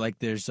 So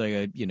there's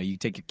you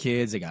take your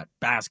kids. They got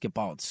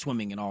basketball and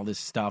swimming and all this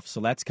stuff.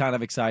 So that's kind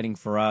of exciting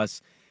for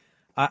us.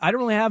 I don't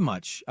really have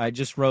much. I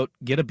just wrote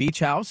get a beach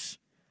house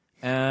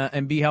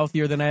and be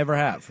healthier than I ever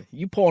have.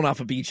 You pulling off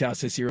a beach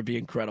house this year would be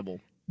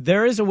incredible.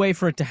 There is a way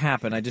for it to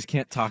happen. I just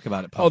can't talk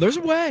about it publicly. Oh, there's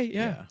a way.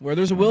 Yeah. Where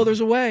there's a will,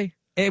 there's a way.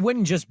 It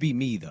wouldn't just be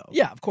me, though.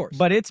 Yeah, of course.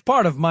 But it's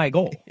part of my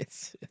goal.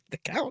 It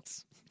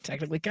counts.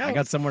 technically counts. I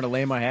got somewhere to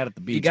lay my hat at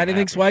the beach. You got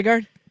anything,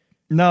 Swigard?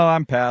 No,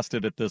 I'm past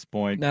it at this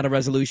point. Not a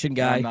resolution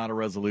guy? I'm not a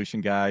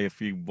resolution guy.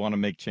 If you want to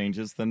make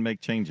changes, then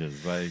make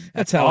changes.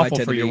 That's how awful I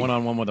tend for to your be.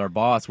 one-on-one with our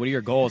boss. What are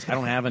your goals? I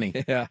don't have any.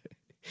 Yeah.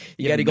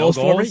 You You got have any no goals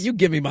for me? goals? You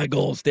give me my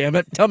goals, damn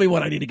it. Tell me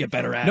what I need to get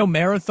better at. No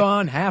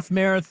marathon, half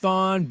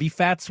marathon, be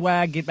fat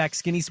swag, get back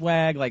skinny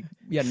swag. Like,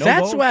 yeah, no Fat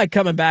goals? swag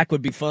coming back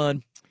would be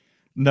fun.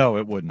 No,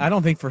 it wouldn't. I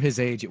don't think for his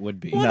age it would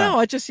be. Well, no,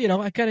 I just,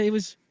 it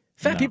was,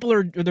 fat people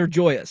they're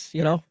joyous,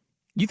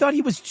 You thought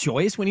he was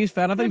joyous when he was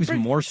fat? I thought he was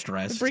more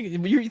stressed.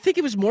 You think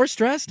he was more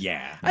stressed?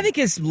 Yeah. I think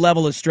his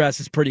level of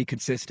stress is pretty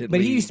consistent. But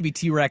he used to be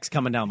T-Rex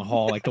coming down the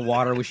hall, like the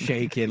water was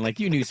shaking, like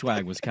you knew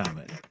swag was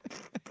coming.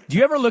 Do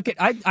you ever look at?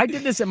 I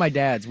did this at my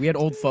dad's. We had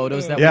old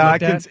photos that we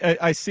looked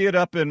at. I see it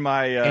up in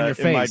my in your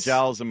face. in my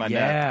jowls and my neck.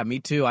 Yeah, me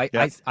too.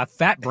 I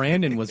fat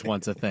Brandon was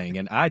once a thing,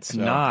 and it's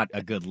not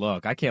a good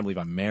look. I can't believe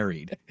I'm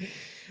married.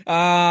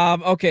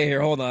 Okay,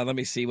 here, hold on. Let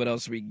me see what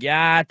else we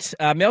got.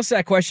 Mail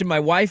sack question. My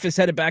wife is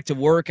headed back to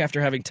work after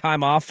having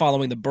time off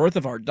following the birth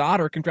of our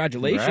daughter.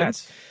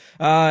 Congratulations.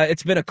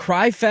 It's been a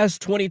cry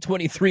fest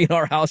 2023 in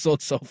our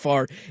household so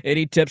far.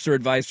 Any tips or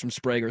advice from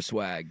Sprague or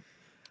Swag?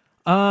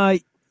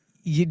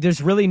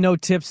 There's really no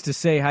tips to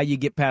say how you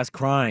get past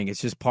crying.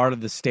 It's just part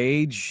of the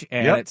stage,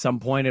 and at some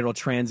point it'll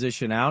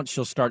transition out.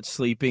 She'll start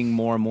sleeping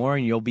more and more,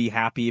 and you'll be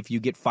happy if you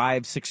get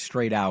 5-6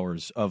 straight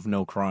hours of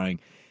no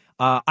crying.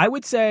 I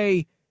would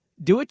say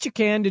do what you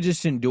can to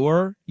just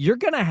endure. You're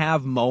going to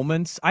have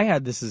moments. I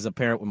had this as a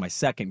parent with my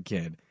second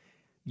kid.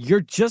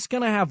 You're just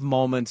going to have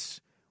moments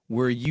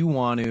where you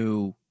want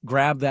to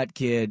grab that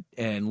kid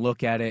and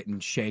look at it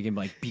and shake him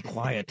like, be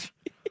quiet,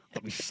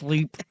 let me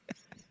sleep.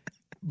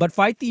 But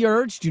fight the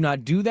urge. Do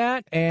not do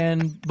that,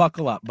 and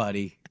buckle up,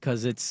 buddy,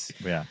 because it's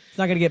not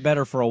going to get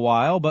better for a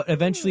while, but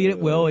eventually it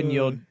will, and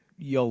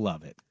you'll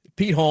love it.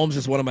 Pete Holmes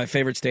is one of my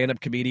favorite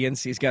stand-up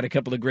comedians. He's got a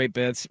couple of great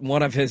bits.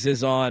 One of his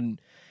is on,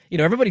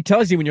 everybody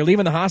tells you when you're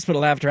leaving the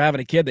hospital after having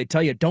a kid, they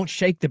tell you, don't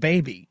shake the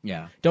baby.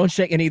 Yeah. Don't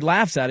shake. And he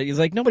laughs at it. He's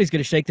like, nobody's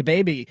going to shake the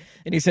baby.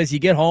 And he says, you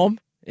get home,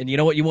 and you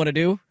know what you want to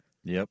do?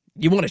 Yep.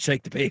 You want to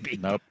shake the baby.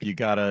 Nope. You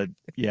gotta,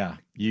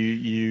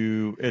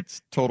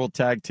 it's total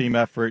tag team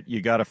effort.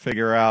 You gotta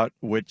figure out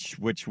which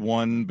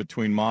one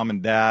between mom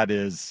and dad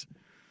is,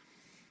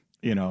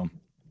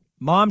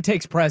 Mom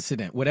takes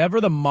precedent.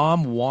 Whatever the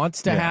mom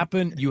wants to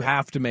happen, you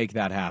have to make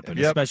that happen,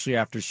 especially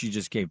after she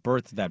just gave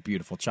birth to that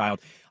beautiful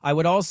child. I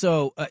would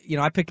also,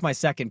 I picked my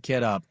second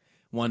kid up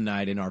one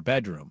night in our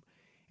bedroom,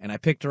 and I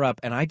picked her up,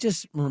 and I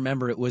just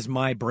remember it was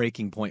my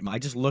breaking point. I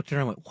just looked at her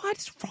and went, what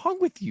is wrong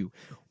with you?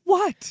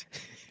 What?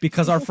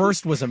 Because our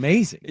first was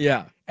amazing.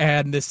 Yeah.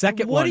 And the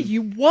second one. What do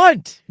you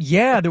want?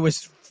 Yeah, there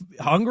was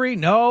hungry,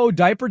 no.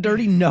 Diaper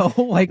dirty, no.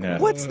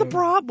 What's the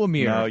problem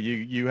here? No,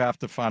 you have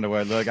to find a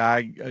way. Look,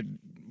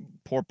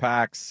 poor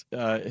Pax,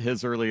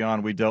 his early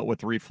on, we dealt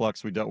with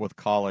reflux, we dealt with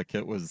colic.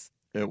 It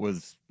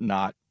was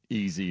not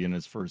easy in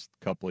his first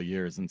couple of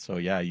years. And so,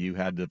 you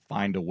had to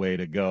find a way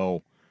to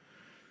go,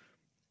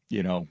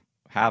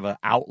 have an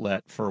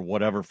outlet for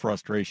whatever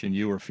frustration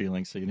you were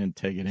feeling, so you didn't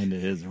take it into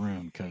his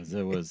room because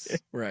it was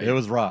it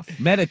was rough.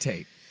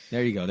 Meditate.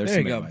 There you go. There's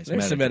some advice.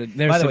 There's some By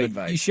the way,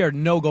 advice. You shared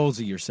no goals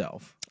of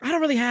yourself. I don't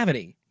really have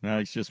any. No,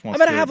 he just wants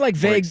I'm gonna to have break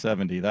vague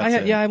 70. That's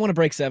it. Yeah, I want to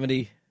break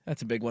 70.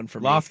 That's a big one for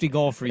me. Lofty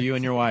goal for you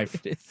and your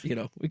wife.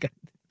 We got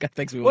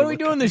things we want. What are we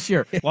doing this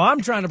year? Well, I'm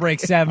trying to break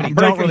 70. I'm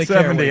Don't breaking really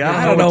 70. care.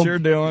 I don't know what you're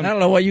doing. I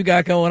don't know what you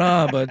got going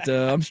on, but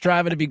I'm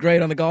striving to be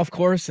great on the golf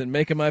course and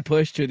making my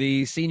push to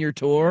the senior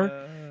tour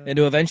and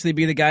to eventually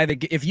be the guy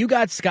that if you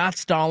got Scott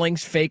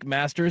Stallings' fake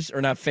Masters,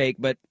 or not fake,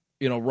 but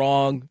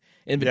wrong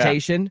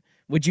invitation,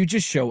 would you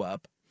just show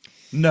up?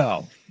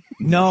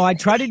 No, I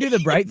tried to do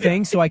the right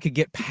thing so I could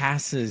get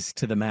passes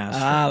to the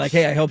Masters.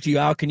 Hey, I helped you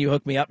out. Can you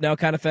hook me up now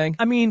kind of thing?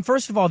 I mean,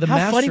 first of all, How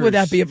Masters... funny would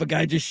that be if a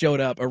guy just showed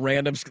up, a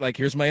random,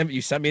 here's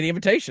you sent me the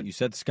invitation. You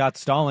said Scott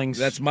Stallings.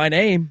 That's my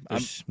name.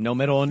 There's no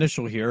middle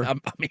initial here. I'm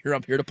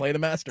here to play the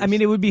Masters. I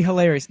mean, it would be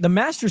hilarious. The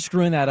Masters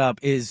screwing that up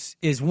is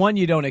one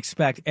you don't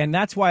expect, and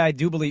that's why I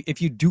do believe if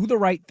you do the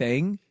right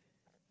thing,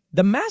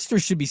 the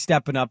Masters should be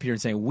stepping up here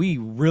and saying, we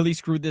really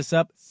screwed this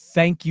up.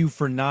 Thank you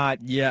for not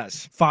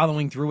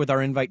following through with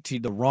our invite to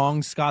the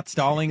wrong Scott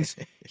Stallings.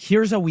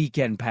 Here's a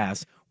weekend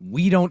pass.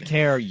 We don't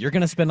care. You're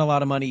going to spend a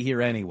lot of money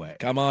here anyway.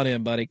 Come on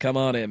in, buddy. Come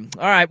on in.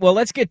 All right, well,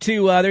 let's get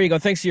to, there you go.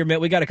 Thanks to your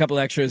we got a couple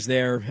extras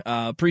there.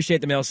 Appreciate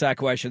the mail sack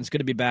questions. Good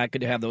to be back. Good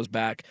to have those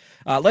back.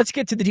 Let's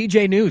get to the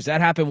DJ news. That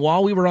happened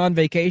while we were on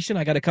vacation.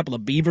 I got a couple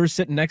of beavers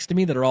sitting next to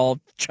me that are all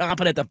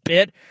chomping at the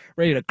bit,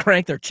 ready to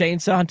crank their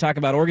chainsaw and talk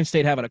about Oregon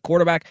State having a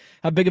quarterback.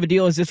 How big of a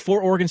deal is this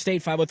for Oregon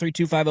State?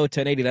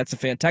 503-250-1080. That's a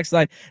fan text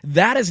line.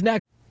 That is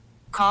next.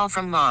 Call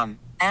from mom.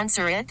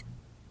 Answer it.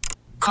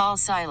 Call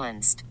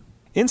silenced.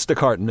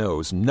 Instacart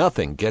knows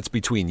nothing gets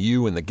between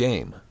you and the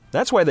game.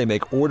 That's why they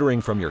make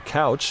ordering from your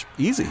couch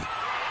easy.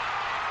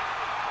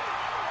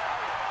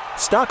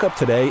 Stock up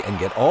today and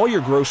get all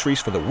your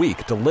groceries for the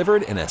week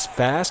delivered in as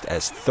fast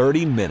as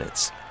 30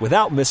 minutes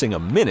without missing a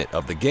minute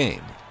of the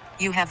game.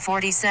 You have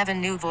 47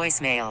 new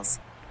voicemails.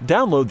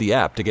 Download the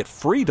app to get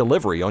free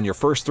delivery on your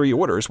first 3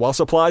 orders while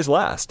supplies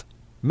last.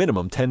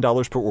 Minimum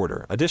 $10 per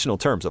order. Additional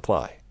terms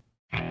apply.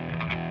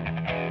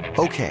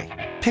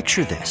 Okay,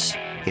 picture this.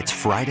 It's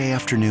Friday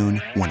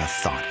afternoon when a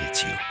thought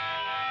hits you.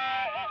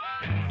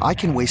 I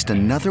can waste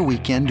another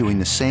weekend doing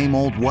the same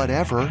old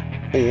whatever,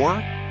 or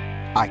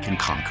I can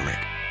conquer it.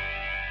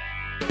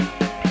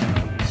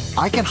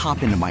 I can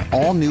hop into my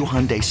all-new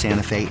Hyundai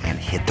Santa Fe and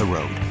hit the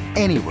road.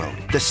 Any road.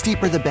 The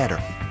steeper the better.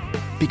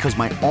 Because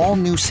my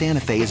all-new Santa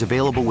Fe is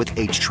available with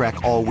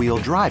H-Track all-wheel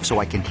drive, so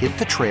I can hit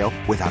the trail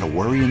without a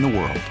worry in the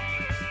world.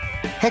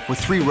 Heck, with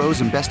 3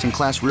 rows and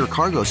best-in-class rear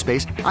cargo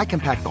space, I can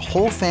pack the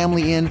whole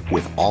family in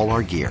with all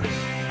our gear.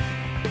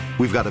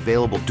 We've got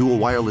available dual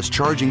wireless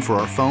charging for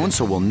our phones,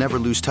 so we'll never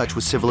lose touch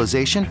with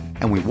civilization,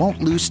 and we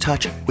won't lose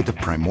touch with the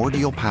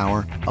primordial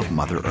power of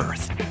Mother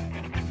Earth.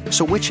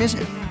 So which is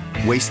it?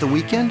 Waste the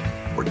weekend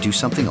or do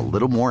something a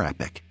little more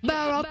epic?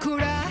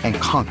 And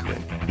conquer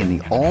it in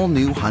the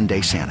all-new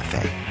Hyundai Santa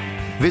Fe.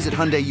 Visit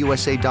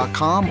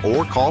HyundaiUSA.com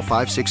or call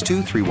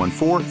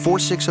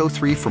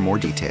 562-314-4603 for more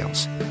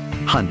details.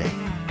 Hyundai,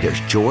 there's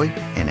joy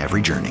in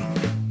every journey.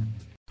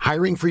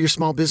 Hiring for your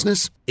small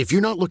business? If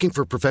you're not looking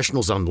for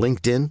professionals on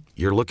LinkedIn,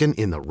 you're looking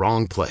in the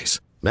wrong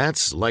place.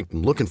 That's like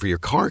looking for your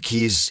car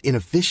keys in a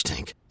fish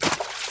tank.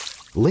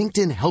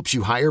 LinkedIn helps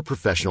you hire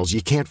professionals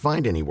you can't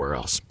find anywhere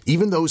else,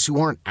 even those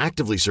who aren't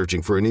actively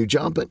searching for a new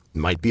job but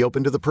might be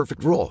open to the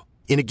perfect role.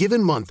 In a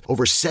given month,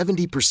 over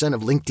 70%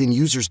 of LinkedIn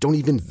users don't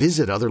even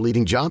visit other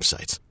leading job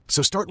sites.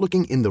 So start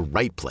looking in the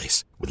right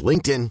place. With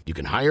LinkedIn, you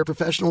can hire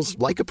professionals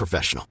like a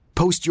professional.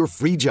 Post your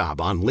free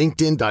job on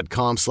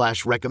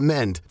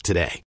linkedin.com/recommend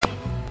today.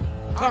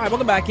 All right,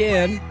 welcome back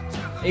in.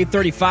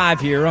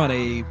 8:35 here on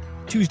a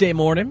Tuesday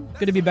morning.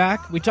 Good to be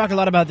back. We talked a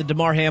lot about the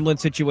Damar Hamlin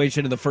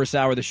situation in the first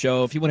hour of the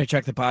show. If you want to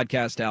check the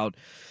podcast out,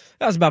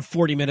 that was about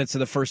 40 minutes of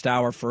the first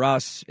hour for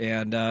us.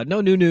 And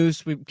no new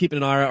news. We're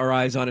keeping our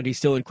eyes on it. He's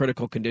still in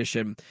critical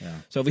condition. Yeah.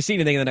 So if we see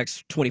anything in the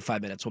next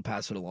 25 minutes, we'll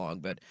pass it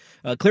along. But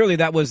clearly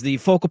that was the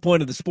focal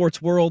point of the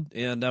sports world.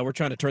 And we're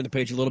trying to turn the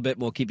page a little bit.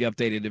 And we'll keep you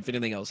updated if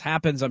anything else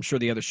happens. I'm sure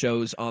the other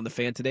shows on The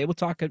Fan today will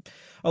talk a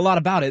lot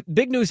about it.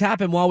 Big news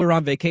happened while we were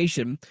on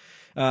vacation.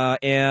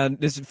 And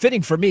this is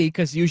fitting for me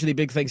because usually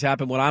big things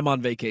happen when I'm on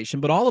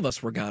vacation, but all of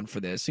us were gone for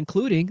this,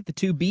 including the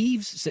 2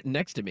 Beavs sitting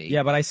next to me.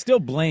 Yeah, but I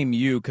still blame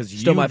you because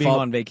you being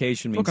on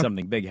vacation means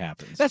something big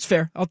happens. That's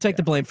fair. I'll take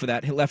the blame for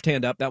that. Left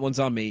hand up. That one's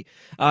on me.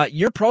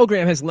 Your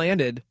program has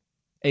landed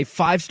a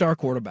 5-star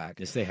quarterback.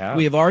 Yes, they have.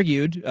 We have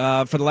argued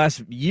for the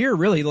last year,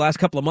 really, the last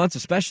couple of months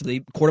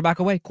especially, quarterback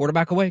away,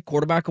 quarterback away,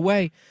 quarterback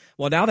away.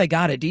 Well, now they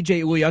got it.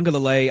 DJ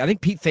Uiagalelei. I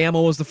think Pete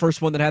Thamel was the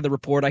first one that had the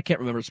report. I can't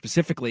remember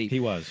specifically. He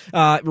was.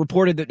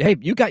 Reported that, hey,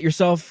 you got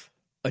yourself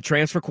a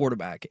transfer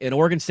quarterback. In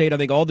Oregon State, I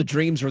think all the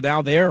dreams are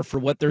now there for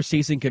what their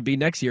season could be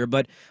next year.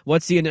 But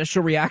what's the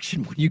initial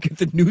reaction when you get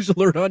the news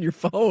alert on your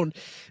phone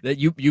that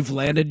you've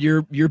landed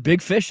your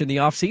big fish in the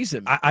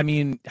offseason? I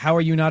mean, how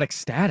are you not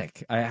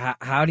ecstatic?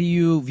 How do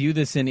you view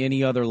this in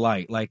any other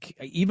light? Like,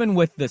 even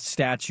with the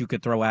stats you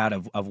could throw out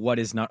of what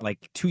is not,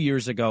 like 2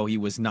 years ago, he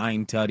was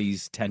 9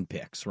 tutties, 10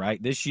 picks,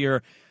 right? This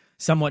year,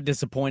 somewhat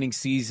disappointing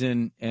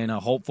season and a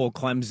hopeful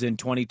Clemson,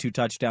 22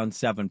 touchdowns,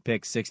 7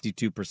 picks,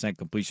 62%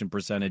 completion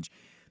percentage.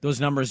 Those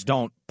numbers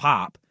don't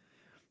pop.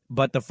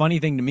 But the funny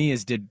thing to me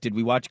is, did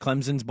we watch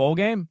Clemson's bowl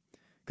game?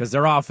 Because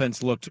their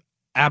offense looked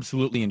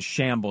absolutely in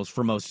shambles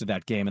for most of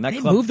that game. And that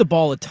they moved the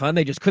ball a ton.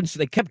 They just couldn't.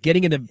 They kept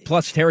getting into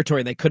plus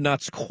territory, and they could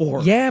not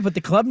score. Yeah, but the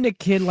Klubnik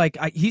kid,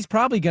 he's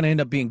probably going to end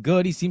up being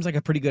good. He seems like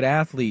a pretty good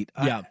athlete.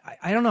 Yeah.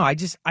 I don't know. I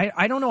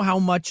don't know how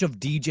much of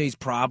DJ's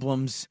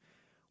problems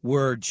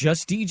were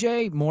just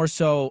DJ, more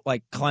so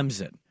like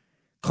Clemson.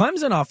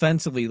 Clemson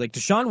offensively, like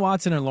Deshaun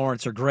Watson and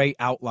Lawrence are great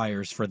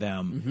outliers for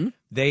them. Mm-hmm.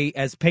 They,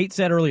 as Pate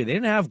said earlier, they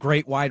didn't have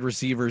great wide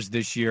receivers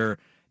this year.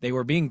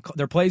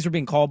 Their plays were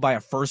being called by a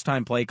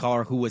first-time play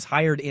caller who was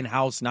hired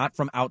in-house, not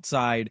from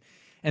outside.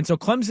 And so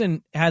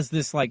Clemson has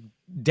this, like,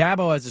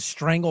 Dabo has a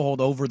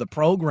stranglehold over the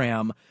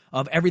program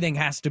of everything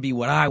has to be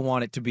what I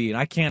want it to be, and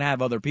I can't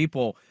have other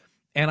people.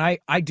 And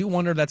I do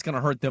wonder if that's going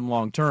to hurt them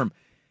long-term.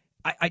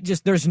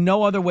 There's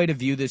no other way to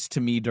view this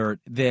to me, Dirt,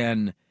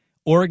 than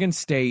Oregon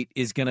State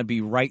is going to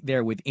be right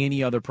there with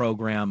any other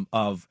program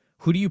of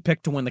who do you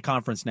pick to win the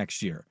conference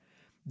next year.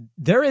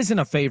 There isn't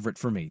a favorite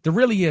for me. There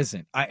really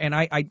isn't.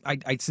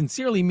 I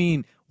sincerely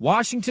mean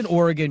Washington,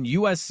 Oregon,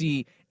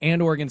 USC,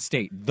 and Oregon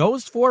State.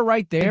 Those 4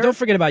 right there. And don't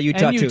forget about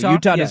Utah, too.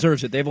 Utah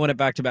deserves it. They've won it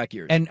back-to-back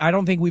years. And I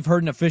don't think we've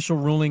heard an official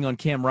ruling on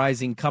Cam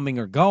Rising coming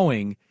or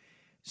going.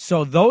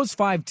 So those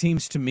 5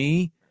 teams, to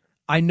me,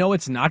 I know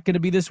it's not going to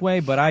be this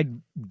way, but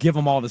I'd give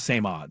them all the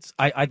same odds.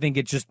 I think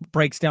it just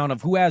breaks down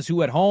of who has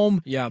who at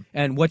home,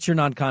 and what's your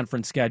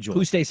non-conference schedule.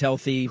 Who stays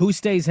healthy. Who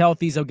stays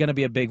healthy is going to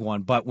be a big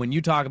one. But when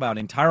you talk about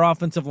entire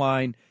offensive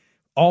line,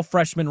 all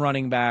freshman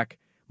running back,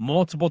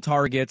 multiple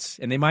targets,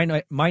 and they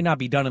might not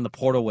be done in the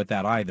portal with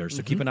that either,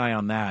 so keep an eye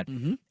on that.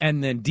 Mm-hmm.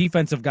 And then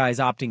defensive guys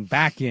opting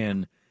back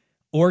in.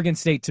 Oregon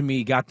State, to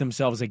me, got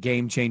themselves a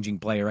game-changing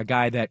player, a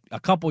guy that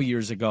a couple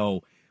years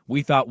ago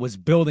we thought was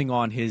building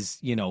on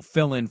his,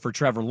 fill-in for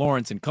Trevor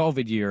Lawrence in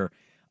COVID year.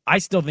 I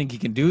still think he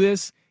can do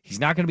this. He's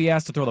not going to be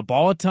asked to throw the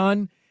ball a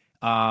ton.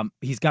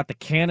 He's got the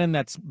cannon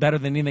that's better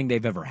than anything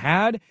they've ever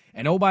had.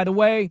 And oh, by the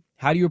way,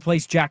 how do you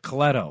replace Jack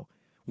Coletto?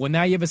 Well,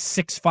 now you have a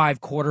 6'5"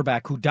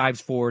 quarterback who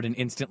dives forward and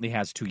instantly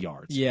has 2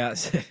 yards.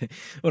 Yes.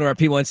 One of our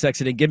P1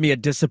 texted in, give me a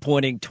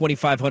disappointing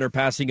 2,500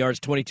 passing yards,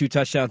 22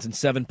 touchdowns and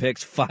 7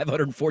 picks,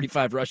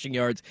 545 rushing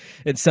yards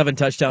and 7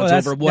 touchdowns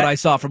over what I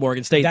saw from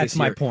Oregon State this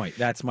year.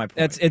 That's my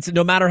point. It's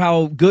no matter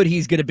how good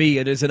he's going to be,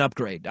 it is an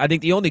upgrade. I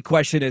think the only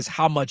question is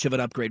how much of an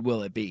upgrade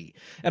will it be?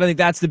 And I think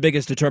that's the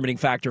biggest determining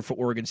factor for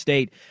Oregon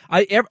State.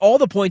 All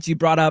the points you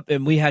brought up,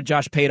 and we had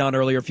Josh Pate on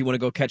earlier if you want to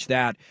go catch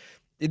that,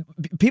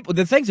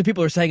 the things that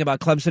people are saying about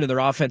Clemson and their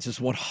offense is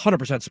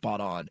 100% spot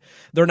on.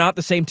 They're not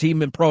the same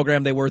team and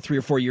program they were 3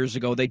 or 4 years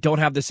ago. They don't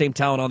have the same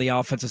talent on the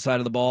offensive side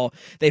of the ball.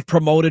 They've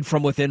promoted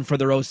from within for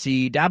their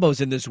OC.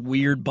 Dabo's in this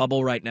weird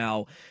bubble right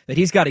now that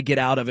he's got to get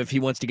out of if he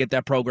wants to get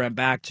that program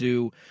back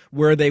to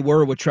where they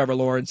were with Trevor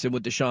Lawrence and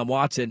with Deshaun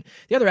Watson.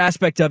 The other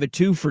aspect of it,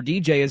 too, for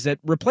DJ is that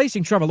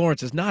replacing Trevor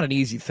Lawrence is not an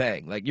easy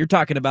thing. Like, you're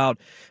talking about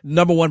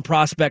number 1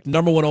 prospect,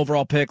 number 1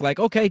 overall pick. Like,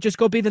 okay, just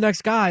go be the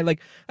next guy.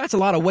 Like, that's a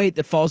lot of weight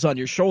that falls on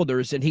your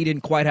shoulders, and he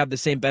didn't quite have the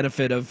same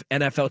benefit of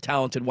NFL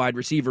talented wide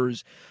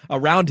receivers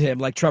around him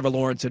like Trevor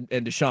Lawrence and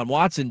Deshaun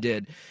Watson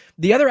did.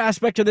 The other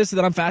aspect of this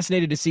that I'm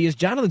fascinated to see is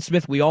Jonathan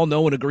Smith, we all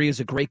know and agree, is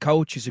a great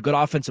coach. He's a good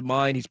offensive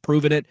mind. He's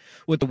proven it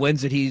with the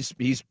wins that he's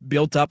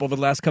built up over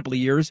the last couple of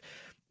years.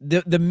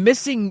 The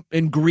missing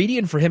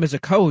ingredient for him as a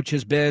coach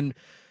has been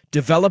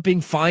developing,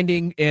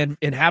 finding, and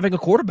having a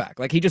quarterback.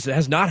 Like, he just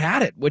has not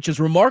had it, which is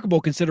remarkable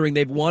considering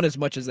they've won as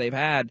much as they've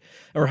had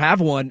or have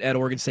won at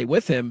Oregon State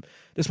with him,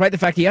 despite the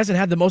fact he hasn't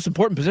had the most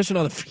important position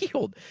on the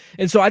field.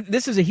 And so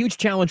this is a huge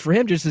challenge for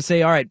him just to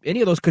say, all right,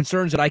 any of those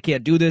concerns that I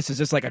can't do this, is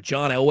this like a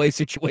John Elway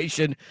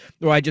situation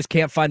where I just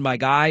can't find my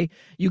guy?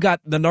 You got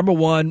the number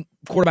 1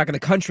 quarterback in the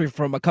country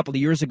from a couple of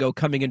years ago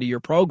coming into your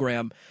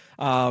program.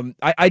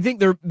 I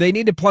think they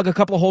need to plug a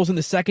couple of holes in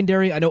the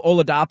secondary. I know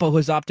Oladapo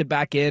has opted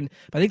back in,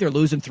 but I think they're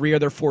losing 3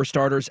 of their 4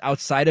 starters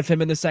outside of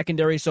him in the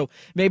secondary. So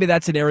maybe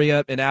that's an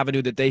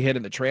avenue that they hit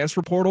in the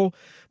transfer portal.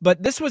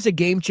 But this was a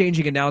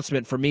game-changing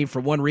announcement for me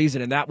for one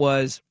reason, and that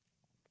was,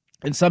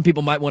 and some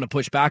people might want to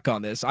push back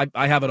on this,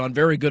 I have it on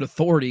very good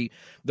authority,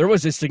 there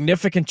was a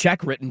significant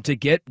check written to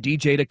get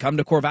DJ to come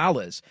to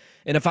Corvallis.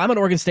 And if I'm an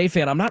Oregon State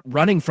fan, I'm not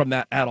running from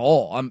that at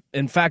all. I'm,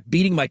 in fact,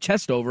 beating my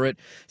chest over it,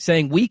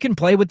 saying we can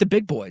play with the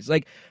big boys.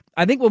 Like,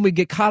 I think when we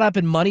get caught up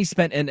in money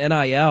spent in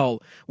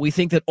NIL, we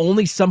think that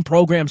only some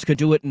programs could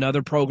do it and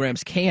other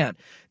programs can't.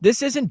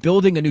 This isn't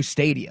building a new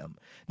stadium.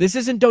 This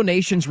isn't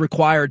donations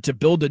required to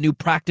build a new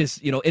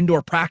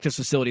indoor practice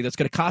facility that's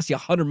going to cost you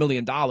 $100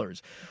 million.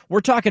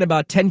 We're talking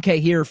about $10K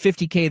here,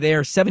 $50K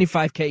there,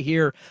 $75K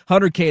here,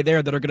 $100K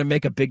there that are going to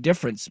make a big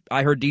difference.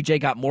 I heard DJ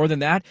got more than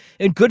that,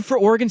 and good for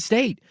Oregon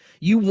State.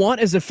 You want,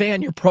 as a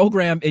fan, your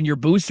program and your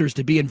boosters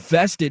to be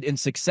invested in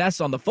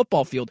success on the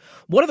football field.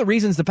 One of the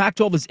reasons the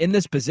Pac-12 is in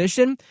this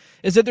position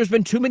is that there's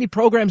been too many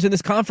programs in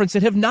this conference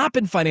that have not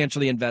been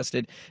financially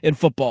invested in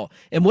football.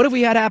 And what have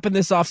we had happen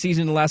this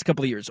offseason in the last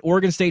couple of years?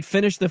 Oregon State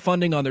finished the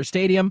funding on their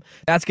stadium.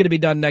 That's going to be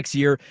done next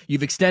year.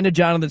 You've extended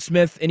Jonathan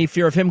Smith. Any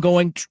fear of him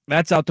going,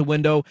 that's out the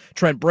window.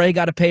 Trent Bray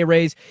got a pay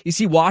raise. You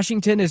see,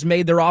 Washington has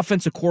made their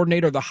offensive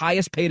coordinator the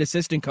highest paid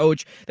assistant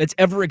coach that's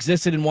ever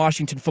existed in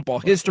Washington football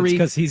history.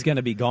 Because he's going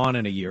to be gone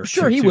in a year.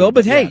 Sure, he will,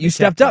 but hey, you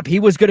stepped up. He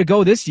was going to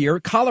go this year.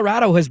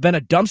 Colorado has been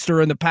a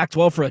dumpster in the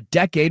Pac-12 for a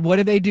decade. What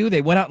did they do?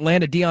 They went out and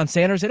landed Deion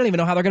Sanders. They don't even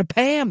know how they're going to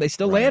pay him. They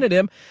still landed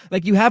him.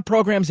 Like, you have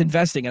programs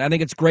investing, and I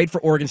think it's great for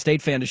Oregon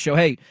State fans to show,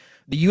 hey,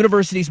 the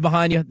university's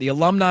behind you, the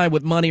alumni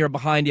with money are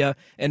behind you,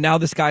 and now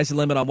the sky's the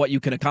limit on what you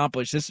can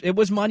accomplish. It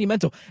was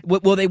monumental.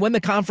 Will they win the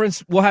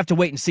conference? We'll have to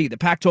wait and see. The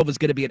Pac-12 is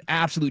going to be an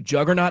absolute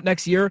juggernaut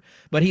next year,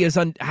 but he is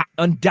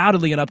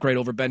undoubtedly an upgrade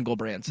over Ben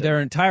Gulbranson.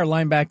 Their entire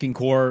linebacking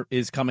core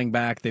is coming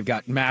back. They've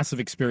got massive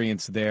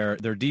experience there.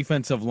 Their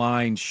defensive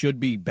line should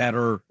be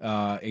better,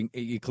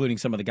 including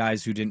some of the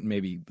guys who didn't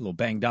maybe a little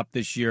banged up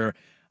this year.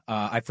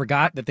 I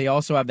forgot that they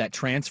also have that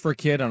transfer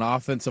kid on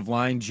offensive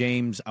line,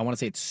 James, I want to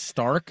say it's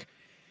Stark.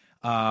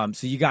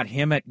 So you got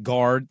him at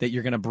guard that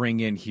you're going to bring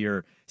in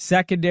here.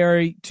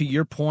 Secondary, to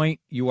your point,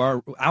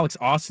 Alex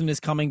Austin is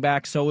coming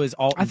back. So is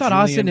Alton. I thought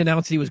Julian. Austin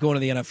announced he was going to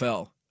the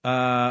NFL.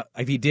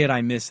 If he did,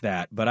 I missed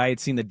that. But I had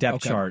seen the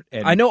depth chart.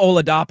 And I know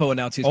Oladapo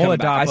announced he's coming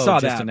back. I saw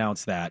just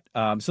announced that.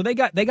 So they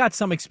got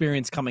some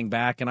experience coming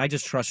back, and I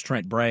just trust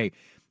Trent Bray.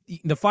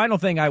 The final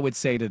thing I would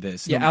say to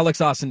this. Yeah,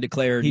 Alex Austin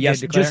declared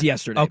just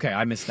yesterday. Okay,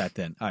 I missed that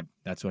then.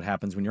 That's what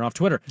happens when you're off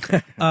Twitter.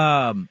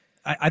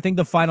 I think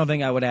the final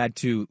thing I would add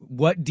to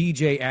what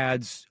DJ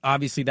adds,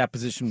 obviously that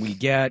position we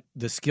get,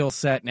 the skill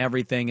set and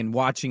everything, and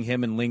watching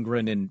him and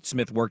Lindgren and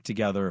Smith work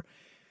together,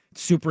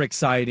 super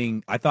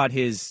exciting. I thought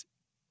it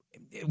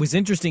was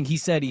interesting. He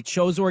said he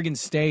chose Oregon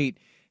State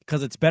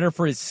because it's better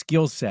for his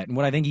skill set. And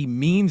what I think he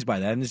means by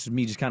that, and this is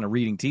me just kind of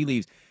reading tea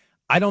leaves,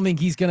 I don't think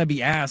he's going to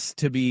be asked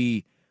to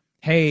be,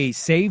 hey,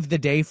 save the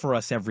day for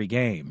us every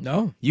game.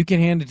 No. You can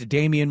hand it to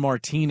Damian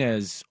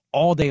Martinez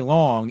all day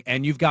long,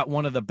 and you've got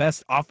one of the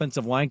best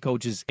offensive line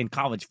coaches in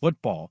college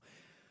football.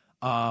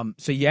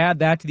 So you add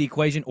that to the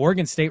equation.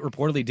 Oregon State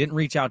reportedly didn't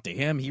reach out to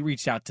him. He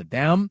reached out to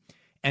them.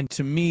 And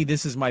to me,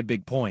 this is my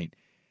big point.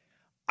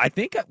 I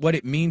think what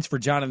it means for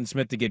Jonathan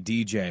Smith to get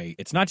DJ,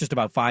 it's not just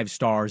about 5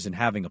 stars and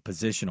having a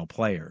positional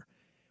player.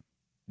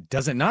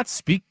 Does it not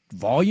speak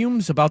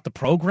volumes about the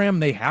program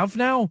they have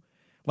now?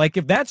 Like,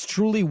 if that's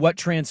truly what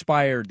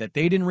transpired, that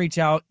they didn't reach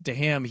out to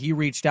him, he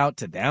reached out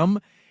to them,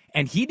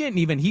 and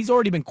he's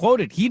already been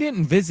quoted, he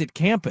didn't visit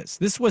campus.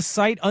 This was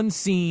sight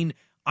unseen.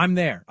 I'm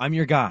there. I'm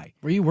your guy.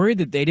 Were you worried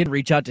that they didn't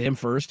reach out to him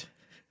first?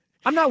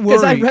 I'm not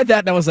worried. Because I read that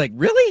and I was like,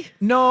 really?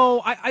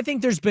 No, I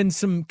think there's been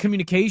some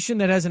communication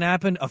that hasn't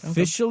happened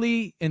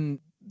officially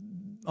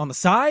on the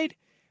side,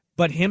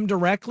 but him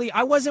directly,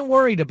 I wasn't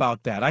worried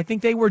about that. I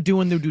think they were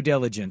doing their due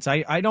diligence.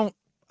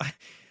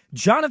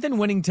 Jonathan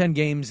winning 10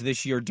 games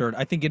this year, Dirt,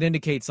 I think it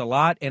indicates a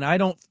lot, and I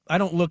don't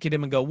look at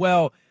him and go,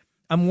 well,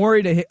 I'm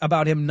worried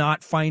about him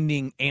not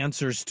finding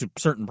answers to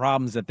certain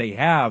problems that they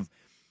have.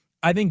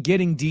 I think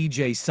getting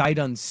DJ sight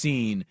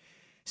unseen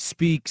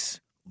speaks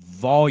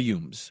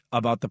volumes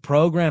about the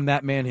program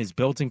that man has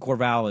built in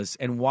Corvallis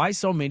and why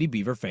so many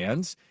Beaver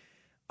fans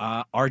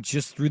are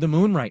just through the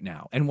moon right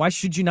now. And why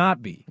should you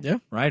not be? Yeah.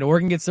 Right?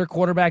 Oregon gets their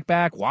quarterback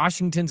back.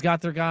 Washington's got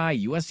their guy.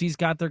 USC's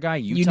got their guy.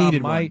 Utah you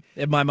needed might.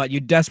 one. In my mind,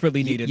 you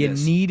desperately needed You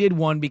this. needed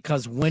one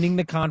because winning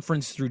the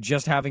conference through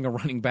just having a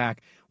running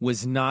back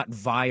was not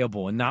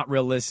viable and not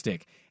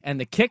realistic. And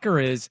the kicker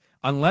is,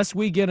 unless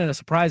we get a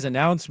surprise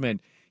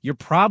announcement, you're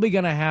probably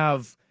going to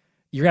have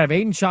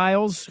Aiden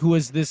Childs, who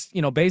is this,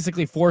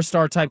 basically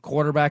 4-star type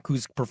quarterback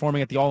who's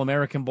performing at the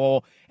All-American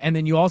Bowl. And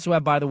then you also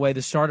have, by the way,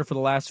 the starter for the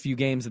last few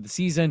games of the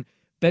season,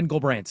 Ben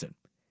Gulbranson.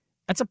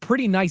 That's a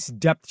pretty nice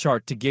depth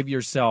chart to give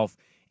yourself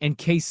in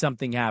case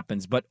something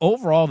happens. But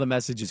overall, the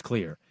message is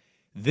clear.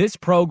 This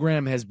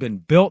program has been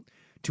built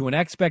to an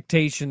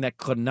expectation that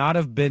could not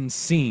have been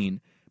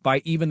seen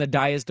by even the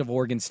diest of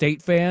Oregon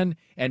State fan.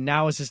 And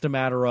now it's just a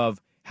matter of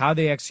how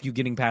they execute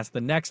getting past the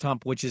next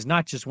hump, which is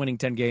not just winning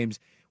 10 games.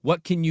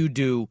 What can you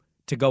do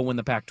to go win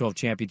the Pac-12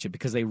 championship?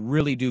 Because they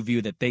really do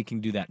view that they can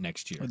do that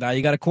next year. Now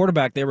you got a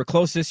quarterback. They were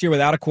close this year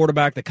without a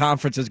quarterback. The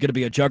conference is going to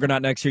be a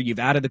juggernaut next year. You've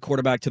added the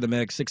quarterback to the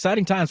mix.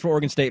 Exciting times for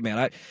Oregon State,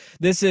 man.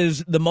 This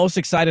is the most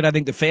excited I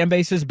think the fan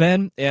base has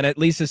been, and at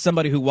least as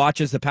somebody who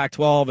watches the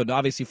Pac-12 and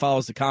obviously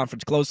follows the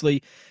conference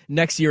closely,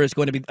 next year is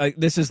going to be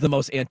this is the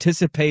most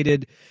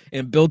anticipated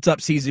and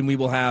built-up season we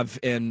will have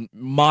in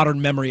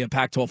modern memory of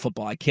Pac-12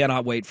 football. I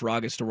cannot wait for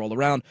August to roll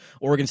around.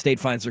 Oregon State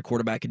finds their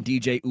quarterback in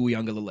DJ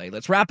Uiagalelei.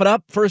 Let's wrap it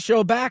up. First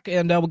show back,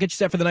 and we'll get you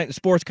set for the night in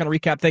sports, kind of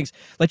recap things,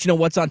 let you know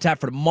what's on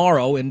tap for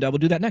tomorrow, and we'll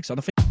do that next on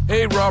the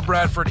Hey, Rob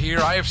Bradford here.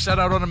 I have set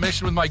out on a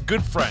mission with my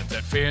good friends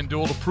at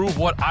FanDuel to prove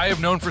what I have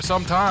known for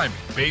some time.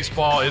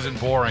 Baseball isn't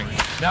boring.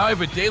 Now I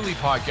have a daily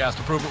podcast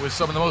to prove it with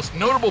some of the most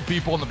notable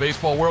people in the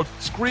baseball world,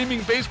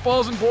 screaming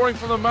baseball isn't boring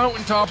from the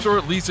mountaintops, or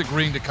at least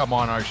agreeing to come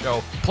on our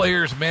show.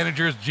 Players,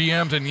 managers,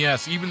 GMs, and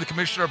yes, even the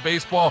commissioner of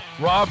baseball,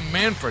 Rob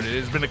Manfred. It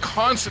has been a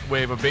constant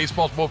wave of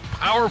baseball's most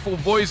powerful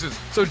voices.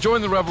 So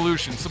join the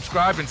revolution.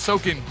 Subscribe and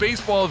soak in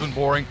Baseball Isn't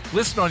Boring.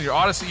 Listen on your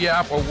Odyssey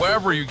app or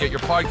wherever you get your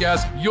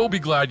podcasts. You'll be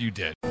glad you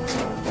did.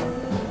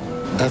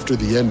 After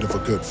the end of a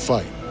good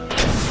fight,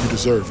 you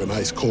deserve an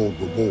ice-cold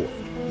reward.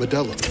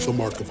 Modelo is the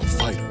mark of a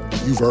fighter.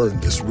 You've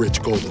earned this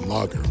rich golden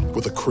lager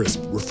with a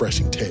crisp,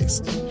 refreshing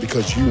taste.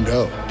 Because you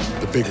know,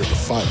 the bigger the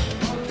fight,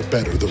 the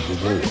better the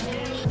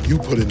reward. You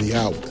put in the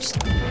hours,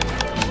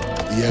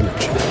 the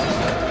energy,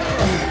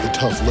 the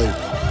tough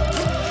labor.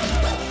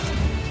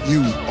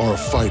 You are a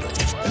fighter,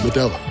 and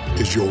Modelo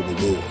is your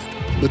reward.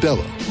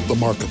 Modelo, the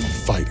mark of a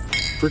fighter.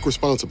 Drink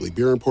responsibly.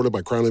 Beer imported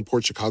by Crown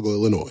Imports, Chicago,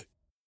 Illinois.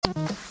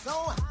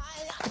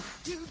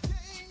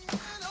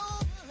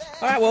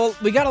 All right, well,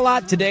 we got a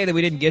lot today that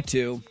we didn't get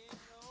to.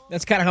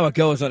 That's kind of how it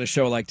goes on a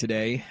show like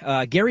today.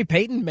 Gary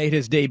Payton made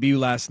his debut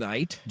last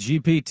night.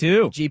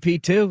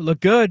 GP2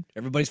 looked good.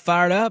 Everybody's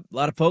fired up. A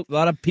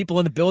lot of people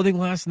in the building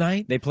last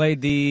night. They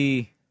played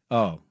the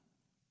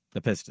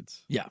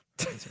Pistons. Yeah,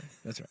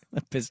 that's right.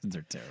 The Pistons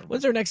are terrible.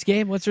 When's their next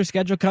game? What's their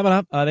schedule coming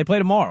up? They play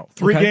tomorrow.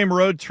 3-game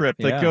road trip.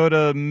 They Yeah. go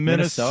to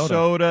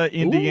Minnesota,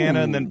 Indiana,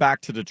 Ooh. and then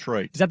back to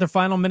Detroit. Is that their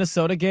final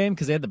Minnesota game?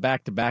 Because they had the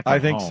back-to-back I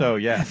at think home. so,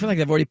 yeah. I feel like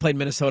they've already played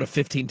Minnesota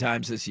 15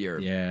 times this year.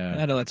 Yeah.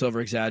 I know that's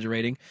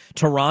over-exaggerating.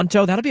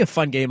 Toronto, that'll be a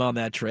fun game on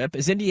that trip.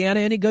 Is Indiana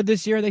any good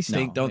this year? They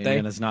stink, don't they?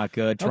 Indiana's not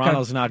good.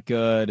 Toronto's not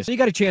good. So you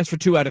got a chance for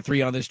 2 out of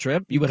 3 on this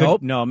trip, you would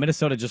hope? No,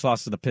 Minnesota just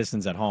lost to the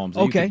Pistons at home.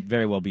 So Okay. you could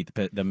very well beat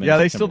the Minnesota. Yeah,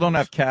 they still don't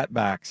have Cat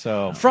back,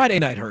 so. Friday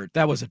night hurt.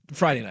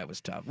 Friday night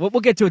was tough. We'll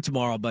get to it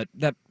tomorrow, but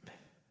that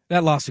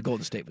loss to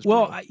Golden State was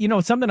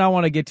brutal. Something I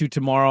want to get to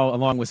tomorrow,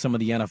 along with some of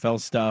the NFL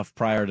stuff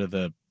prior to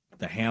the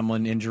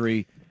Hamlin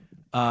injury.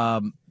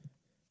 The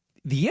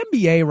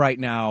NBA right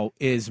now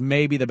is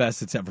maybe the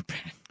best it's ever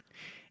been,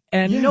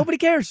 and nobody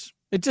cares.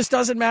 It just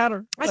doesn't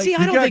matter. I think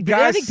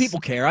people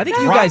care. I think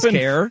you guys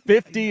care.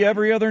 50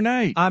 every other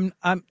night.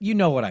 You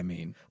know what I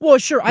mean. Well,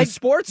 sure.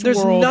 Sports There's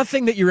world,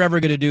 nothing that you're ever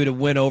going to do to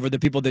win over the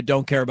people that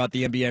don't care about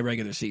the NBA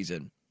regular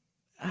season.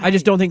 I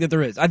just don't think that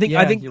there is. I think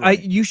you're right.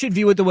 you should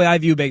view it the way I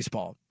view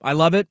baseball. I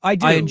love it. I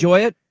do. I enjoy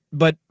it.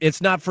 but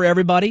it's not for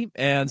everybody,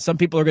 and some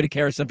people are going to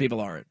care, some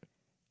people aren't.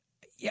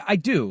 Yeah, I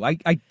do. I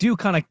do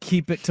kind of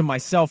keep it to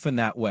myself in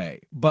that way.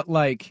 But,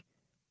 like,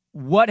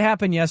 what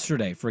happened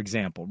yesterday, for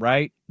example,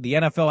 right? The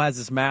NFL has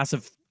this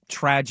massive,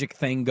 tragic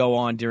thing go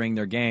on during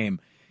their game.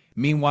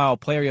 Meanwhile, a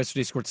player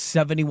yesterday scored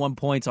 71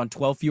 points on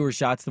 12 fewer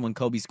shots than when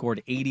Kobe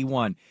scored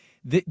 81.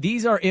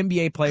 These are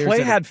NBA players.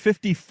 Clay had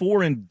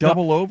 54 in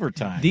double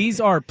overtime.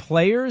 These are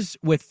players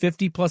with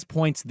 50-plus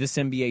points this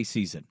NBA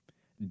season.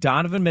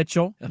 Donovan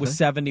Mitchell was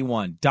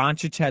 71.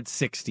 Doncic had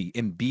 60.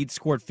 Embiid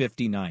scored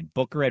 59.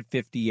 Booker had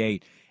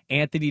 58.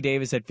 Anthony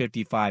Davis had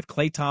 55.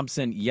 Klay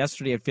Thompson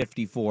yesterday had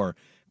 54.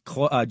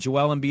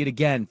 Joel Embiid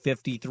again,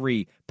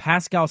 53.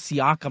 Pascal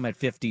Siakam at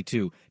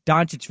 52.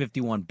 Doncic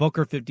 51.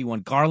 Booker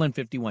 51. Garland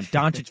 51.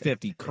 Doncic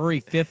 50.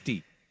 Curry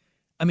 50.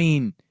 I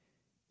mean,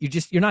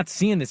 you're not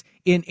seeing this.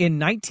 In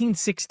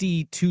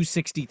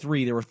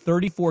 1962-63, there were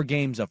 34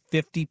 games of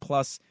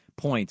 50-plus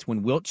points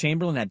when Wilt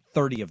Chamberlain had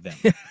 30 of them.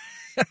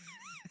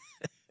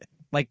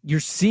 Like, you're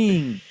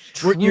seeing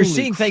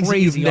things that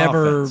you've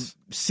never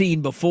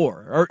seen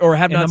before or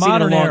have not seen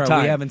in a long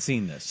time. We haven't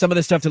seen this. Some of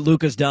the stuff that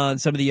Luka's done,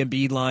 some of the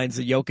Embiid lines,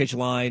 the Jokic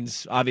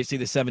lines, obviously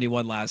the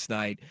 71 last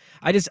night.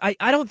 I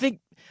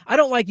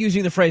don't like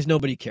using the phrase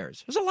nobody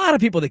cares. There's a lot of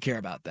people that care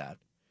about that.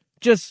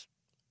 Just,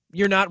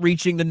 you're not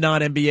reaching the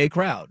non-NBA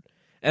crowd.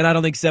 And I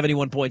don't think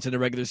 71 points in the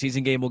regular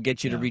season game will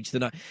get you to reach the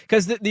non.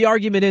 Because the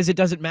argument is it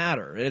doesn't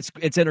matter.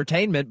 It's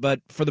entertainment,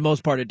 but for the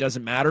most part, it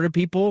doesn't matter to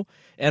people.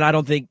 And I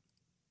don't think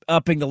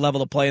upping the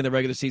level of play in the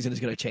regular season is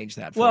going to change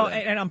that. Well,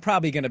 and I'm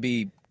probably going to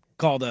be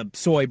called a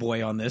soy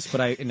boy on this,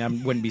 but I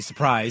wouldn't be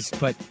surprised.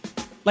 But,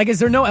 like, is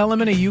there no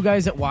element of you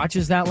guys that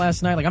watches that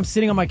last night? Like, I'm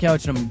sitting on my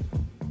couch and I'm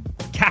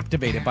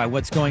captivated by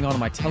what's going on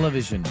my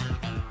television.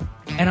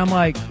 And I'm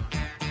like,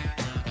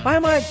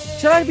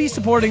 should I be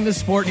supporting this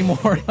sport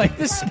anymore? Like,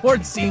 this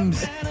sport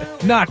seems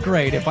not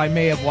great if I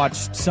may have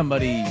watched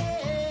somebody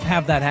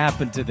have that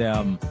happen to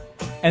them.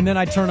 And then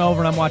I turn over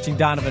and I'm watching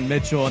Donovan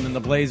Mitchell and then the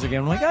Blazer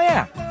game. I'm like, oh,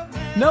 yeah.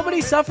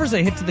 Nobody suffers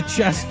a hit to the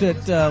chest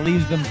that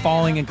leaves them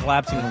falling and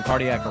collapsing from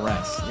cardiac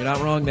arrest. You're not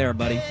wrong there,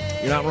 buddy.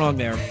 You're not wrong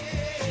there.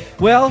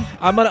 Well,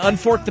 I'm going to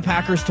unfork the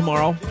Packers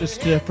tomorrow,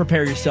 just to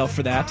prepare yourself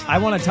for that. I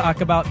want to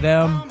talk about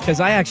them. Because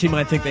I actually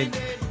might think they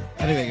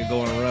could go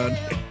on a run.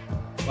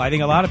 Well, I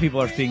think a lot of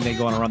people are thinking they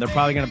go on a run. They're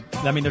probably going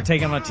to, they're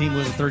taking on a team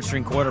with a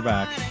third-string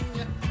quarterback.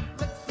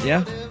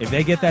 Yeah. If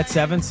they get that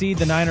 7 seed,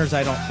 the Niners,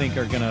 I don't think,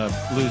 are going to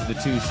lose the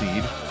 2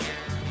 seed.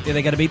 Yeah,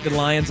 they got to beat the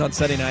Lions on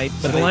Sunday night,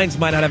 but the Lions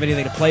might not have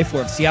anything to play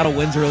for. If Seattle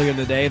wins earlier in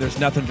the day, there's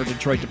nothing for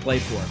Detroit to play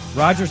for.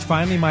 Rodgers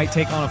finally might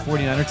take on a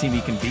 49er team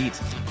he can beat.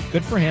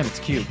 Good for him. It's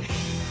cute.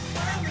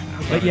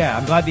 But, yeah,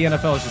 I'm glad the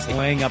NFL is just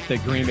laying up the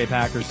Green Bay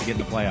Packers to get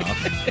in the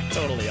playoffs. They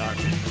totally are.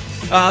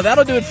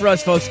 That'll do it for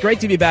us, folks. Great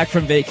to be back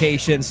from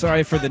vacation.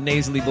 Sorry for the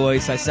nasally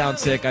voice. I sound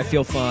sick. I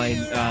feel fine.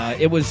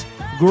 It was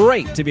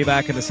great to be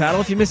back in the saddle.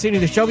 If you missed any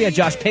of the show, we had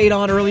Josh Pate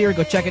on earlier.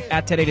 Go check it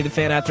at 1080 The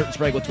Fan, at Dirt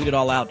Sprague. We'll tweet it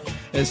all out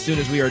as soon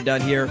as we are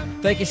done here.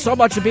 Thank you so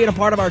much for being a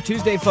part of our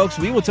Tuesday, folks.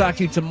 We will talk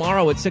to you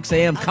tomorrow at 6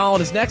 a.m.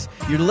 Colin is next.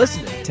 You're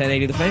listening to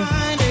 1080 The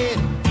Fan.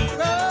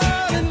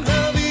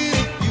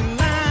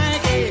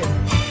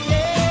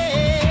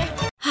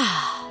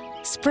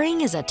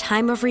 Spring is a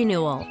time of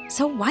renewal,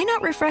 so why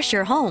not refresh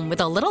your home with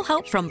a little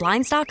help from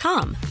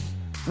Blinds.com?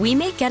 We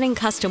make getting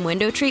custom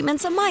window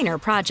treatments a minor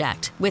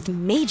project with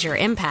major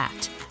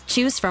impact.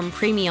 Choose from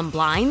premium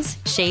blinds,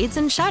 shades,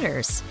 and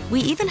shutters. We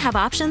even have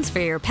options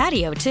for your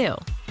patio, too.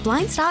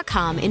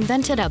 Blinds.com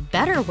invented a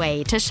better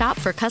way to shop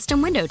for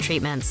custom window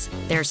treatments.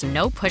 There's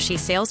no pushy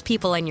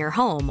salespeople in your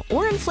home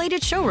or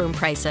inflated showroom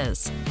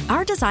prices.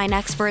 Our design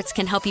experts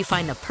can help you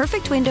find the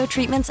perfect window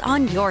treatments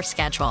on your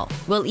schedule.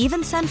 We'll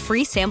even send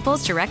free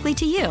samples directly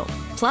to you.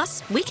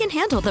 Plus, we can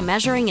handle the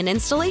measuring and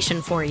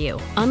installation for you.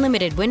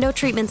 Unlimited window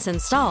treatments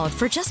installed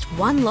for just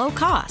one low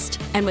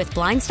cost. And with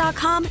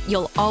Blinds.com,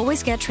 you'll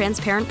always get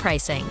transparent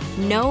pricing.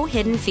 No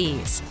hidden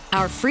fees.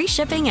 Our free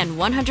shipping and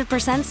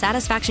 100%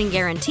 satisfaction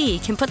guarantee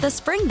can put the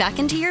spring back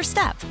into your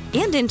step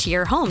and into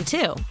your home,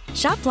 too.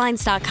 Shop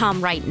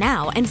Blinds.com right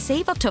now and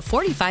save up to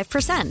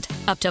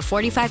 45%. Up to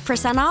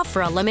 45% off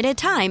for a limited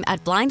time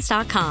at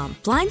Blinds.com.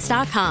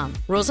 Blinds.com.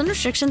 Rules and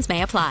restrictions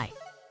may apply.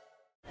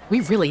 We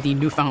really need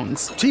new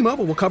phones.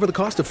 T-Mobile will cover the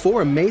cost of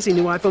 4 amazing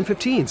new iPhone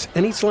 15s,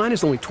 and each line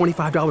is only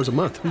 $25 a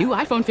month. New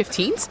iPhone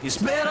 15s? It's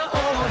better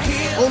over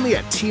here. Only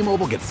at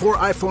T-Mobile, get 4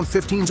 iPhone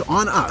 15s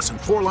on us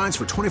and 4 lines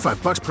for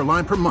 $25 per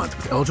line per month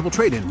with eligible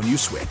trade-in when you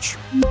switch.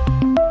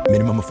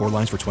 Minimum of 4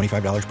 lines for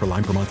 $25 per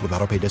line per month with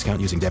autopay discount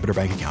using debit or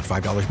bank account.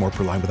 $5 more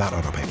per line without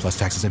autopay, plus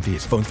taxes and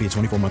fees. Phone fee at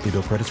 24 monthly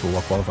bill credits for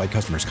well-qualified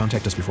customers.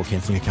 Contact us before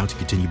canceling account to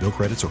continue bill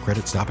credits or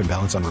credit stop and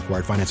balance on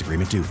required finance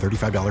agreement due.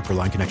 $35 per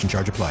line connection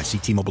charge applies. See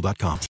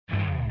T-Mobile.com.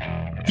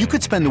 You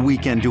could spend the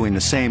weekend doing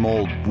the same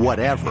old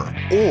whatever,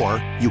 or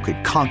you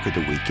could conquer the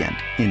weekend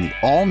in the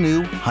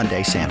all-new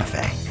Hyundai Santa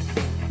Fe.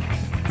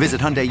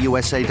 Visit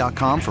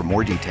HyundaiUSA.com for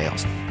more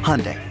details.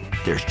 Hyundai,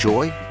 there's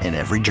joy in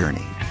every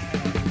journey.